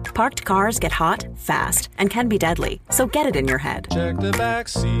anyone. Parked cars get hot, fast, and can be deadly. So get it in your head. Check the back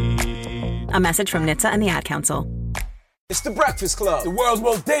seat. A message from NHTSA and the Ad Council. It's The Breakfast Club, the world's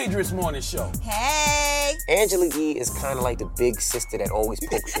most dangerous morning show. Hey! Angela Yee is kind of like the big sister that always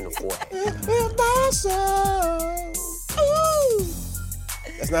pokes you in the forehead.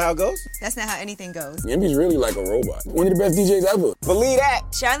 That's not how it goes? That's not how anything goes. Yemi's really like a robot. One of the best DJs ever. Believe that.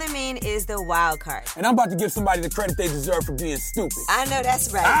 Charlamagne Maine is the wild card. And I'm about to give somebody the credit they deserve for being stupid. I know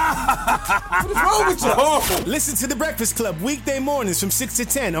that's right. What is wrong with you? Oh. Listen to The Breakfast Club weekday mornings from 6 to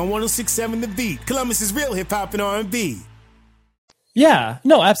 10 on 106.7 The Beat. Columbus's real hip-hop and R&B. Yeah,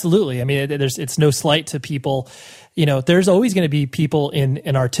 no, absolutely. I mean, it's no slight to people. You know, there's always going to be people in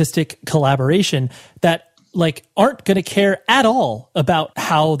an artistic collaboration that like aren't going to care at all about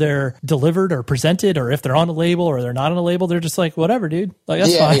how they're delivered or presented, or if they're on a label or they're not on a label. They're just like, whatever, dude. Like,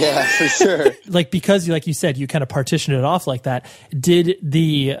 that's fine. Yeah, for sure. Like, because like you said, you kind of partitioned it off like that. Did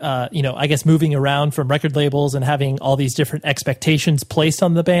the, I guess moving around from record labels and having all these different expectations placed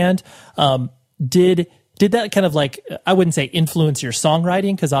on the band, did that kind of like, I wouldn't say influence your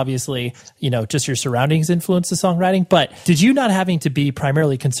songwriting, because obviously, just your surroundings influence the songwriting, but did you not having to be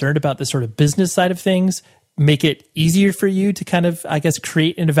primarily concerned about the sort of business side of things make it easier for you to kind of, I guess,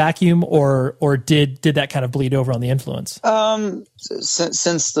 create in a vacuum, or did that kind of bleed over on the influence?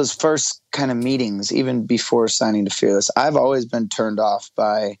 Since those first kind of meetings, even before signing to Fearless, I've always been turned off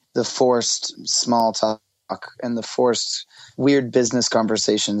by the forced small talk and the forced weird business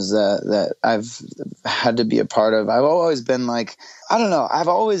conversations that I've had to be a part of. I've always been like, I don't know. I've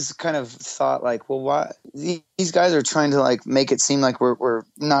always kind of thought like, well, why these guys are trying to like make it seem like we're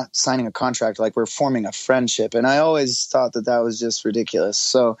not signing a contract, like we're forming a friendship. And I always thought that was just ridiculous.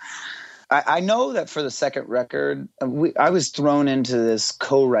 So I know that for the second record, I was thrown into this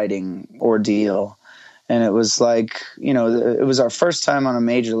co-writing ordeal, and it was like, it was our first time on a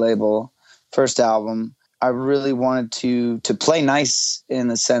major label, first album. I really wanted to play nice in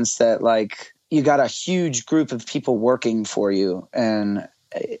the sense that like you got a huge group of people working for you, and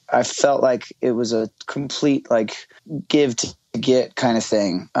I felt like it was a complete like give to get kind of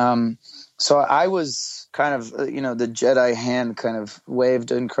thing. So I was kind of the Jedi hand kind of waved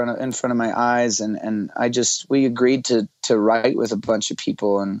in front of my eyes, and we agreed to write with a bunch of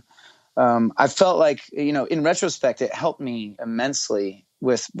people, and I felt like in retrospect it helped me immensely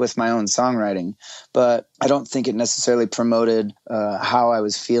with my own songwriting, but I don't think it necessarily promoted how I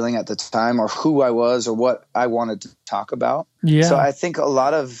was feeling at the time, or who I was, or what I wanted to talk about. Yeah. So I think a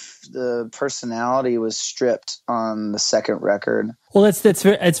lot of the personality was stripped on the second record. Well, it's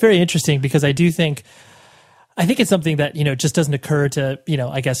very interesting, because I think it's something that just doesn't occur to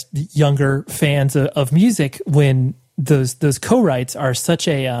I guess younger fans of music when those co-writes are such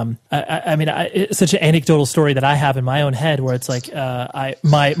a such an anecdotal story that I have in my own head, where it's like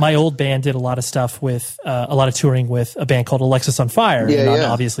my old band did a lot of stuff with a lot of touring with a band called Alexis on Fire,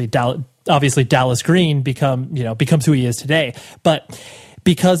 obviously Dallas Green becomes who he is today, but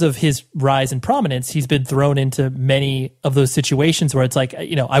because of his rise in prominence, he's been thrown into many of those situations where it's like,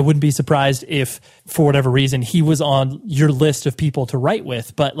 I wouldn't be surprised if for whatever reason he was on your list of people to write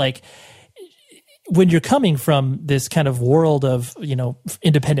with, but like, when you're coming from this kind of world of,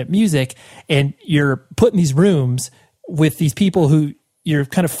 independent music, and you're put in these rooms with these people who you're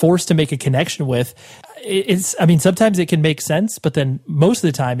kind of forced to make a connection with, sometimes it can make sense, but then most of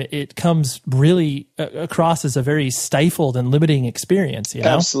the time it comes really across as a very stifled and limiting experience,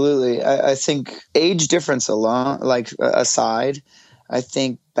 Absolutely. I think age difference aside, I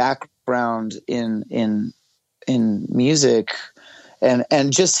think background in music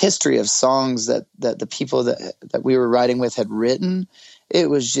and just history of songs that the people that we were writing with had written, it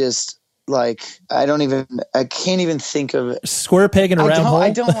was just like, I can't even think of it. Square peg in a round hole. I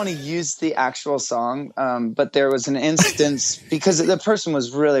don't want to use the actual song, but there was an instance because the person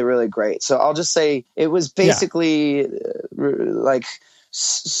was really, really great. So I'll just say it was basically like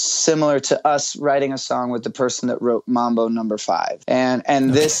similar to us writing a song with the person that wrote Mambo No. 5. And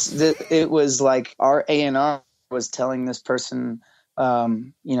it was like our A&R was telling this person,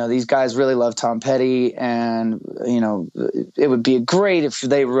 these guys really love Tom Petty, and it would be great if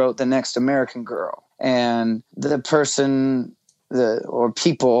they wrote the next American Girl. And the person, or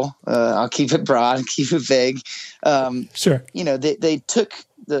people, I'll keep it broad, keep it vague. Sure. They took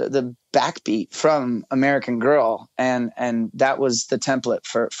the backbeat from American Girl, and that was the template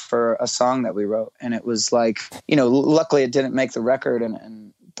for a song that we wrote. And it was like, luckily it didn't make the record,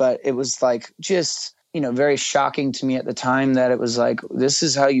 but it was like just very shocking to me at the time that it was like, this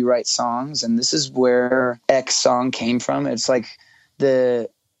is how you write songs, and this is where X song came from. It's like the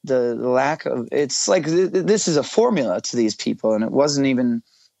lack of, it's like this is a formula to these people, and it wasn't even.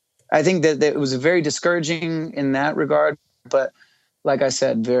 I think that it was very discouraging in that regard, but like I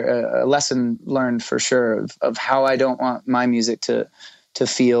said, a lesson learned for sure of how I don't want my music to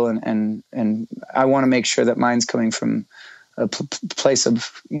feel, and I want to make sure that mine's coming from a place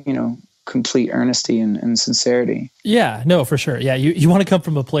of complete earnesty and sincerity. Yeah, no, for sure. Yeah, you want to come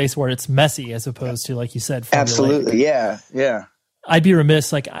from a place where it's messy as opposed to, like you said, formulaic. Absolutely. Yeah. I'd be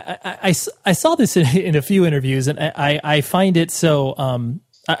remiss. Like I saw this in a few interviews, and I find it so.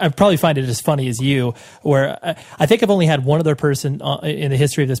 I probably find it as funny as you, where I think I've only had one other person in the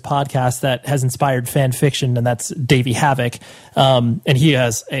history of this podcast that has inspired fan fiction, and that's Davey Havoc. And he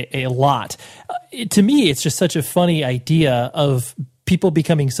has a lot. To me, it's just such a funny idea of people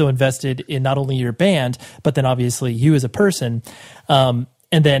becoming so invested in not only your band, but then obviously you as a person.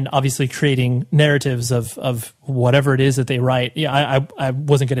 And then obviously creating narratives of whatever it is that they write. Yeah, I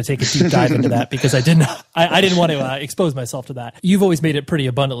wasn't going to take a deep dive into that because I didn't want to expose myself to that. You've always made it pretty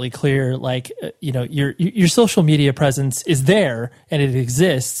abundantly clear, like, your social media presence is there and it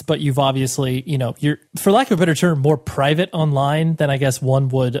exists, but you've obviously, you're, for lack of a better term, more private online than I guess one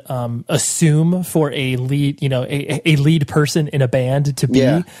would assume for a lead, a lead person in a band to be.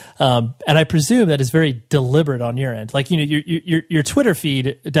 Yeah. And I presume that is very deliberate on your end. Like, your Twitter feed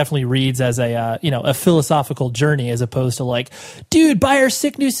definitely reads as a philosophical journey as opposed to like, dude, buy our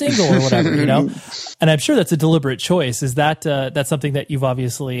sick new single or whatever, And I'm sure that's a deliberate choice. Is that that's something that you've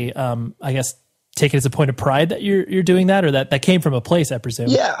obviously, I guess, taken as a point of pride that you're doing that, or that came from a place, I presume?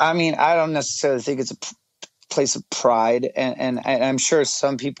 Yeah, I mean, I don't necessarily think it's a place of pride, and I'm sure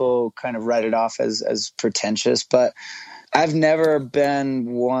some people kind of write it off as pretentious, but I've never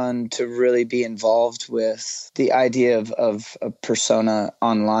been one to really be involved with the idea of a persona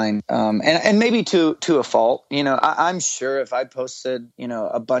online. And maybe to a fault, I'm sure if I posted,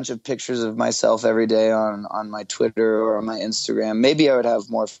 a bunch of pictures of myself every day on my Twitter or on my Instagram, maybe I would have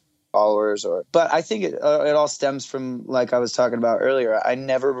more followers but I think it all stems from, like I was talking about earlier, I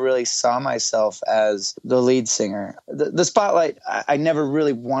never really saw myself as the lead singer. The spotlight, I never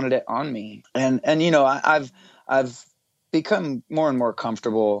really wanted it on me. And I've become more and more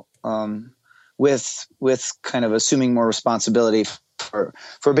comfortable with kind of assuming more responsibility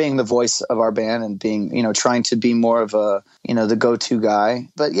for being the voice of our band and being, trying to be more of a, the go-to guy.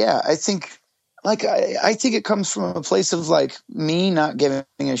 But yeah, I think I think it comes from a place of like me not giving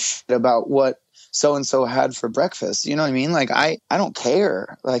a shit about what so-and-so had for breakfast. You know what I mean? Like, I don't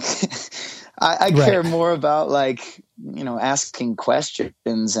care. Like, I care more about like, asking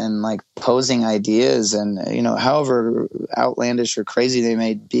questions and like posing ideas and, however outlandish or crazy they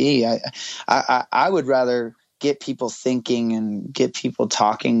may be. I would rather get people thinking and get people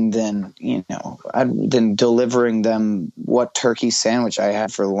talking than delivering them what turkey sandwich I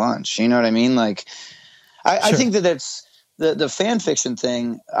had for lunch. You know what I mean? Like, I think that's the fan fiction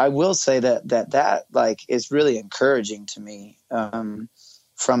thing. I will say that like is really encouraging to me.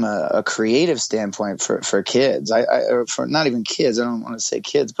 From a creative standpoint for kids, or for not even kids, I don't want to say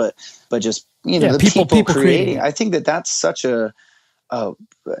kids, but just, the people creating. I think that's such and I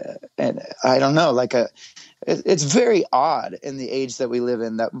don't know, like it's very odd in the age that we live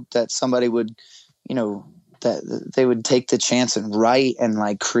in that somebody would, that they would take the chance and write and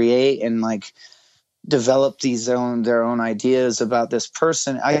like create and like develop their own ideas about this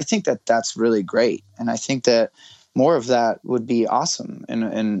person. I think that's really great. And I think that more of that would be awesome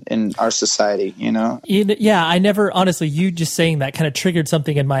in our society, Yeah, I never, honestly, you just saying that kind of triggered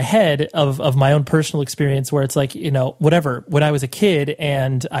something in my head of my own personal experience where it's like, whatever, when I was a kid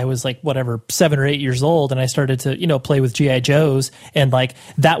and I was like, 7 or 8 years old, and I started to, play with G.I. Joes, and like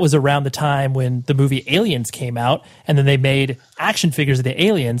that was around the time when the movie Aliens came out, and then they made action figures of the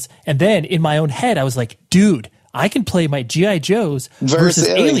aliens, and then in my own head, I was like, dude, I can play my G.I. Joes versus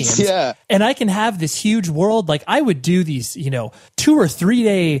aliens. Yeah. And I can have this huge world. Like I would do these, 2 or 3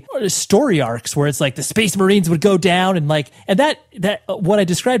 day story arcs where it's like the Space Marines would go down and that what I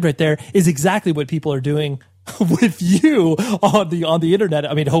described right there is exactly what people are doing with you on the internet.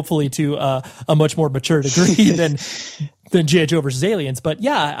 I mean, hopefully to a much more mature degree than G.I. Joe versus aliens. But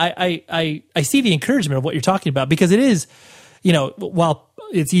yeah, I see the encouragement of what you're talking about, because it is, while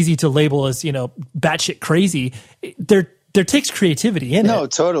it's easy to label as, batshit crazy, there takes creativity in it. No,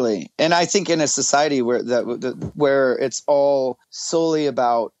 totally. And I think in a society where it's all solely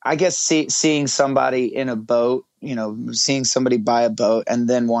about, I guess, seeing somebody in a boat, seeing somebody buy a boat and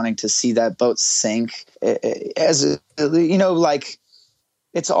then wanting to see that boat sink as like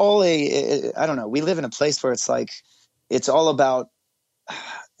it's all I don't know. We live in a place where it's like, it's all about,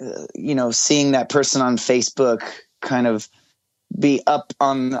 seeing that person on Facebook kind of be up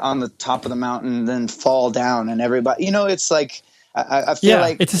on the top of the mountain, then fall down, and everybody, it's like, I feel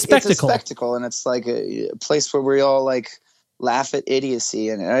like it's a spectacle, and it's like a place where we all like laugh at idiocy.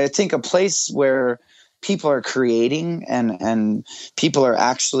 And I think a place where people are creating and people are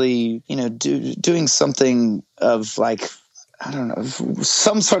actually, doing something of like, I don't know,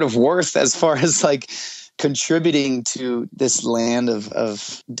 some sort of worth as far as like contributing to this land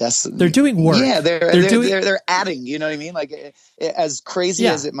of destiny. They're doing work. Yeah, they're adding. You know what I mean? Like as crazy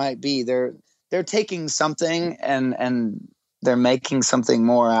as it might be, they're taking something and they're making something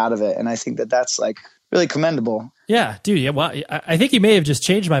more out of it. And I think that's like really commendable. Yeah, dude. Yeah, well, I think you may have just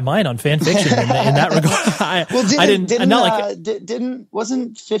changed my mind on fan fiction in that regard.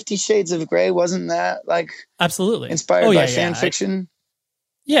 Wasn't 50 Shades of Grey? Wasn't that like absolutely inspired by fan fiction?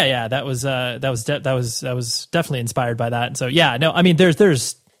 Yeah, that was definitely inspired by that. And so yeah, no, I mean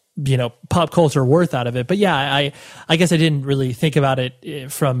there's pop culture worth out of it, but yeah, I guess I didn't really think about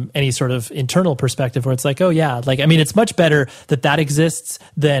it from any sort of internal perspective where it's like, oh yeah, like I mean it's much better that exists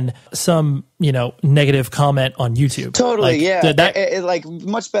than some negative comment on YouTube. Totally, like, yeah, like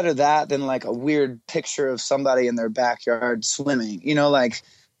much better that than like a weird picture of somebody in their backyard swimming. Like you know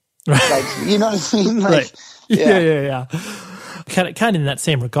what I mean? Like, right. Yeah. Kind of in that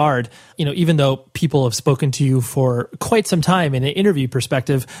same regard, even though people have spoken to you for quite some time in an interview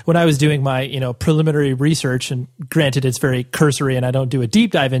perspective, when I was doing my, preliminary research, and granted it's very cursory and I don't do a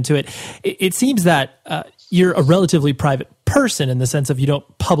deep dive into it, it seems that you're a relatively private person in the sense of you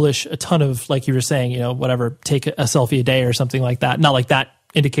don't publish a ton of, like you were saying, whatever, take a selfie a day or something like that. Not like that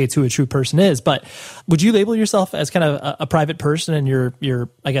indicates who a true person is, but would you label yourself as kind of a private person and you're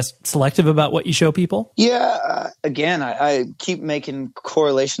I guess selective about what you show people? Yeah, again, I keep making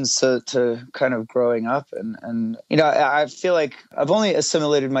correlations to kind of growing up and I feel like I've only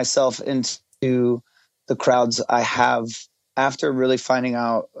assimilated myself into the crowds I have after really finding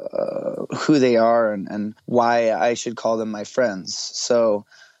out who they are and why I should call them my friends. So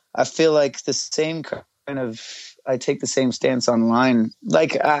I feel like the same kind of I take the same stance online.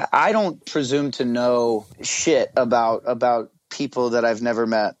 Like I don't presume to know shit about people that I've never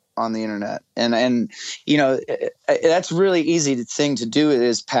met on the internet. And that's really easy thing to do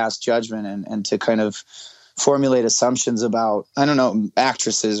is pass judgment and to kind of formulate assumptions about, I don't know,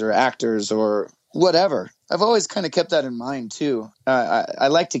 actresses or actors or whatever. I've always kind of kept that in mind too. I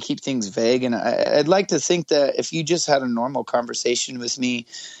like to keep things vague, and I'd like to think that if you just had a normal conversation with me,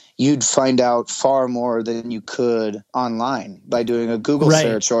 you'd find out far more than you could online by doing a Google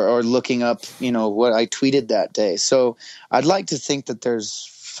search or looking up, what I tweeted that day. So I'd like to think that there's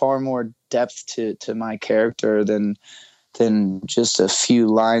far more depth to my character than just a few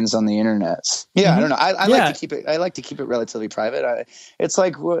lines on the internet. Yeah, I don't know. I like to keep it relatively private. It's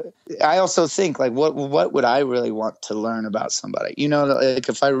like I also think like what would I really want to learn about somebody? Like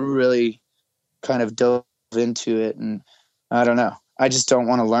if I really kind of dove into it, and I don't know. I just don't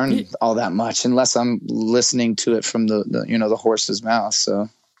want to learn all that much unless I'm listening to it from the horse's mouth. So.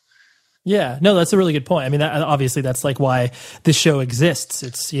 Yeah, no, that's a really good point. I mean, obviously that's like why this show exists.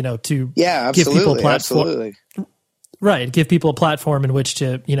 It's, to give people a platform. Absolutely. Right. Give people a platform in which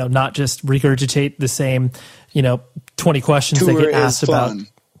to, not just regurgitate the same, 20 questions that get asked about.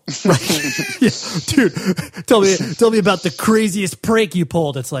 Right. Yeah. Dude, tell me about the craziest prank you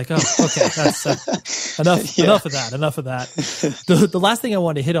pulled. It's like, oh, okay, that's enough of that. The last thing I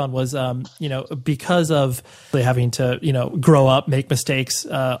wanted to hit on was, because of having to, grow up, make mistakes,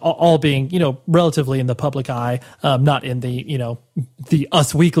 all being, relatively in the public eye, not in the, the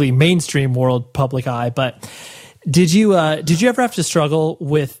Us Weekly mainstream world public eye. But did you ever have to struggle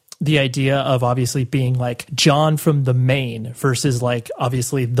with the idea of obviously being like John from the Maine versus like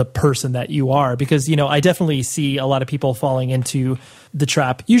obviously the person that you are? Because, I definitely see a lot of people falling into the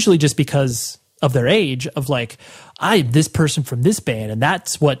trap, usually just because of their age, of like, I'm this person from this band and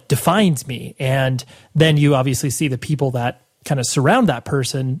that's what defines me. And then you obviously see the people that kind of surround that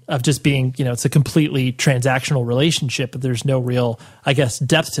person of just being, it's a completely transactional relationship, but there's no real, I guess,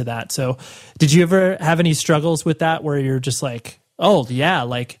 depth to that. So did you ever have any struggles with that where you're just like, oh yeah,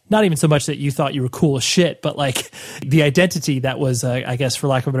 like not even so much that you thought you were cool as shit, but like the identity that was, I guess, for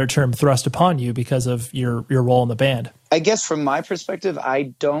lack of a better term, thrust upon you because of your role in the band? I guess from my perspective,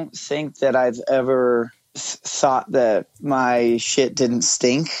 I don't think that I've ever thought that my shit didn't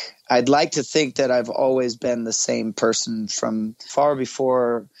stink. I'd like to think that I've always been the same person from far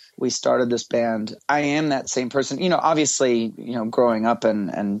before we started this band. I am that same person. Obviously, growing up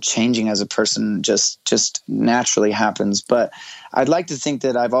and changing as a person just naturally happens. But I'd like to think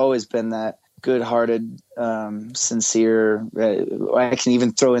that I've always been that good-hearted, sincere. I can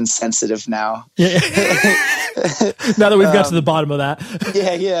even throw in sensitive now. Yeah. Now that we've got to the bottom of that.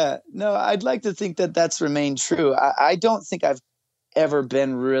 Yeah. No, I'd like to think that that's remained true. I don't think I've ever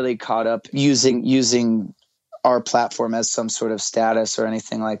been really caught up using our platform as some sort of status or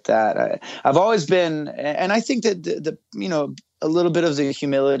anything like that. I've always been, and I think that a little bit of the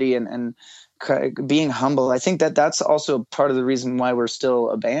humility and being humble. I think that that's also part of the reason why we're still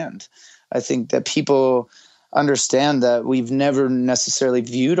a band. I think that people understand that we've never necessarily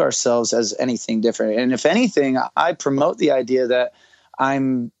viewed ourselves as anything different. And if anything, I promote the idea that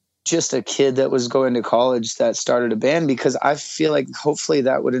I'm just a kid that was going to college that started a band, because I feel like hopefully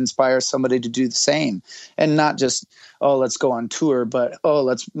that would inspire somebody to do the same, and not just, oh, let's go on tour, but I'm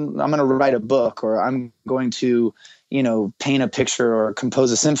going to write a book, or I'm going to, paint a picture or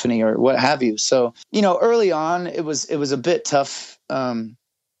compose a symphony or what have you. So, early on it was a bit tough,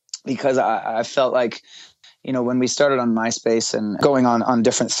 because I felt like, when we started on MySpace and going on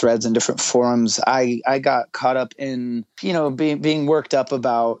different threads and different forums, I got caught up in, being worked up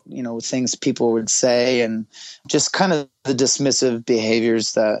about, things people would say, and just kind of the dismissive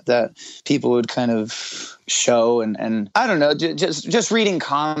behaviors that people would kind of show. And I don't know, just reading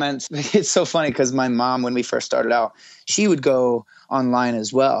comments. It's so funny because my mom, when we first started out, she would go online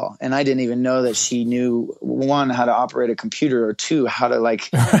as well. And I didn't even know that she knew, one, how to operate a computer, or two, how to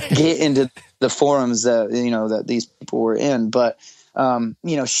get into the forums that, that these people were in. But,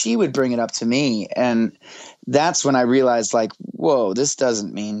 she would bring it up to me. And that's when I realized, whoa, this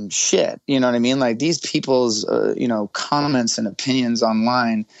doesn't mean shit. You know what I mean? Like, these people's, comments and opinions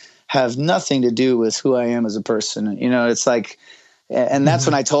online have nothing to do with who I am as a person. It's like, and that's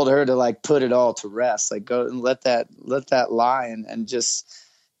when I told her to put it all to rest, go and let that lie. And just,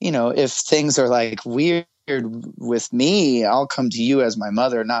 if things are weird with me, I'll come to you as my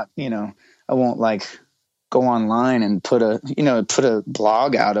mother, not, I won't go online and put a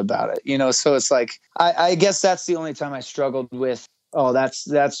blog out about it, so it's I guess that's the only time I struggled with, oh, that's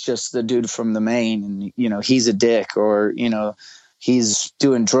just the dude from the Maine, and, he's a dick, or, he's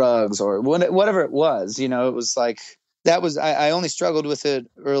doing drugs, or whatever it was, it was that was, I only struggled with it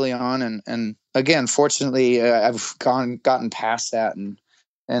early on. And again, fortunately, I've gotten past that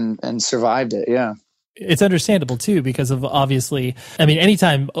and survived it. Yeah. It's understandable too, because of, obviously,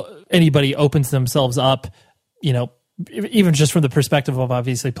 anytime anybody opens themselves up, even just from the perspective of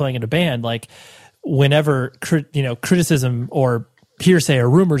obviously playing in a band, whenever, criticism or hearsay or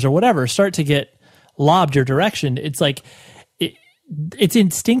rumors or whatever start to get lobbed your direction, it's it's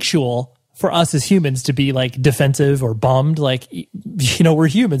instinctual for us as humans to be defensive or bummed. We're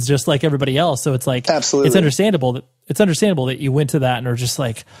humans just like everybody else. So it's absolutely, it's understandable that you went to that and are just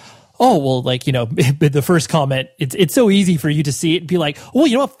oh, well, the first comment, it's so easy for you to see it and be like, well,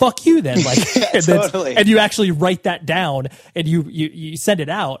 you know what? Fuck you then. Yeah, totally. And you actually write that down and you send it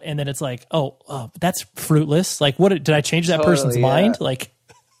out. And then it's oh, that's fruitless. What did I change that person's mind?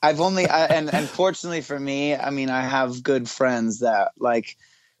 I've only, and fortunately for me, I have good friends that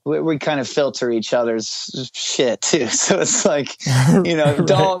we kind of filter each other's shit too. So it's right.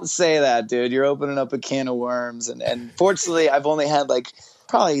 Don't say that, dude. You're opening up a can of worms. And fortunately, I've only had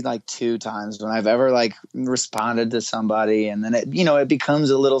probably 2 times when I've ever responded to somebody, and then it becomes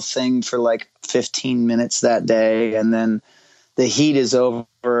a little thing for 15 minutes that day, and then the heat is over,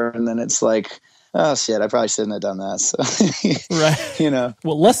 and then it's oh shit, I probably shouldn't have done that. So right.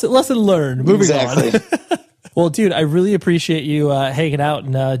 Well, lesson learned. Moving on. Well, dude, I really appreciate you hanging out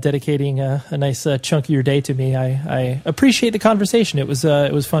and dedicating a nice chunk of your day to me. I appreciate the conversation. It was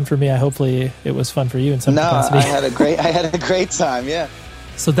fun for me. Hopefully it was fun for you in some capacity. I had a great time. Yeah.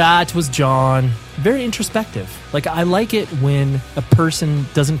 So that was John. Very introspective. I like it when a person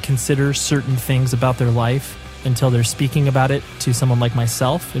doesn't consider certain things about their life until they're speaking about it to someone like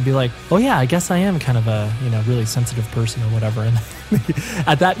myself. It'd be oh yeah, I guess I am kind of a really sensitive person or whatever. And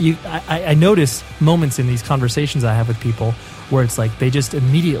at that, I notice moments in these conversations I have with people where it's they just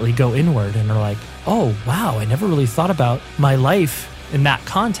immediately go inward and are oh wow, I never really thought about my life in that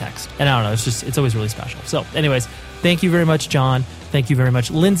context. And I don't know, it's always really special. So anyways, thank you very much, John. Thank you very much,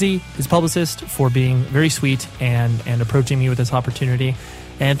 Lindsay, his publicist, for being very sweet and approaching me with this opportunity.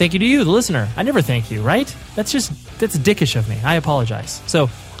 And thank you to you, the listener. I never thank you, right? That's dickish of me. I apologize. So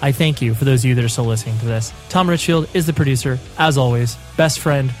I thank you for those of you that are still listening to this. Tom Richfield is the producer, as always, best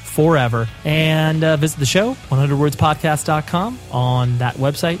friend forever. And visit the show, 100wordspodcast.com. On that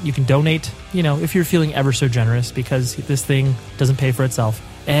website, you can donate, if you're feeling ever so generous, because this thing doesn't pay for itself.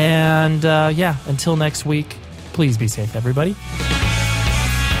 And until next week, please be safe, everybody.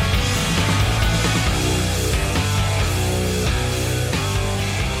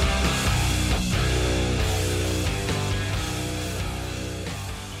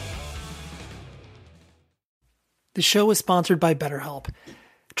 The show is sponsored by BetterHelp.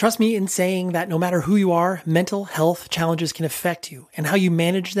 Trust me in saying that no matter who you are, mental health challenges can affect you, and how you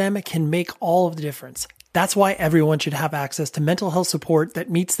manage them can make all of the difference. That's why everyone should have access to mental health support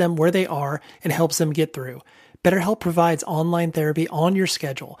that meets them where they are and helps them get through. BetterHelp provides online therapy on your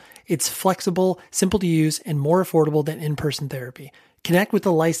schedule. It's flexible, simple to use, and more affordable than in-person therapy. Connect with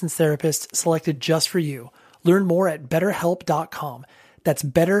a licensed therapist selected just for you. Learn more at betterhelp.com. That's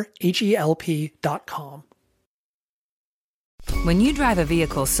betterhelp.com. When you drive a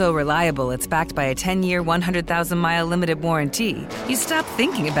vehicle so reliable it's backed by a 10-year, 100,000-mile limited warranty, you stop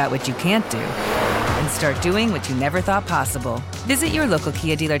thinking about what you can't do and start doing what you never thought possible. Visit your local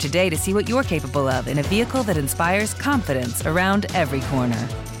Kia dealer today to see what you're capable of in a vehicle that inspires confidence around every corner.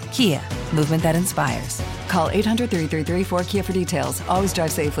 Kia, movement that inspires. Call 800-333-4KIA for details. Always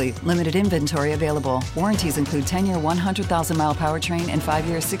drive safely. Limited inventory available. Warranties include 10-year 100,000-mile powertrain and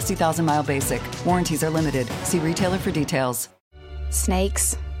 5-year 60,000-mile basic. Warranties are limited. See retailer for details.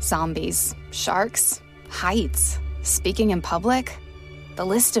 Snakes, zombies, sharks, heights, speaking in public. The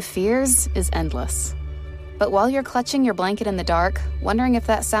list of fears is endless. But while you're clutching your blanket in the dark, wondering if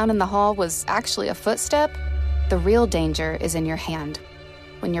that sound in the hall was actually a footstep, the real danger is in your hand,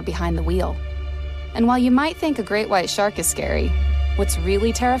 when you're behind the wheel. And while you might think a great white shark is scary, what's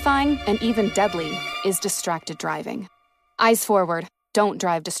really terrifying and even deadly is distracted driving. Eyes forward, don't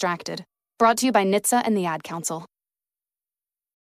drive distracted. Brought to you by NHTSA and the Ad Council.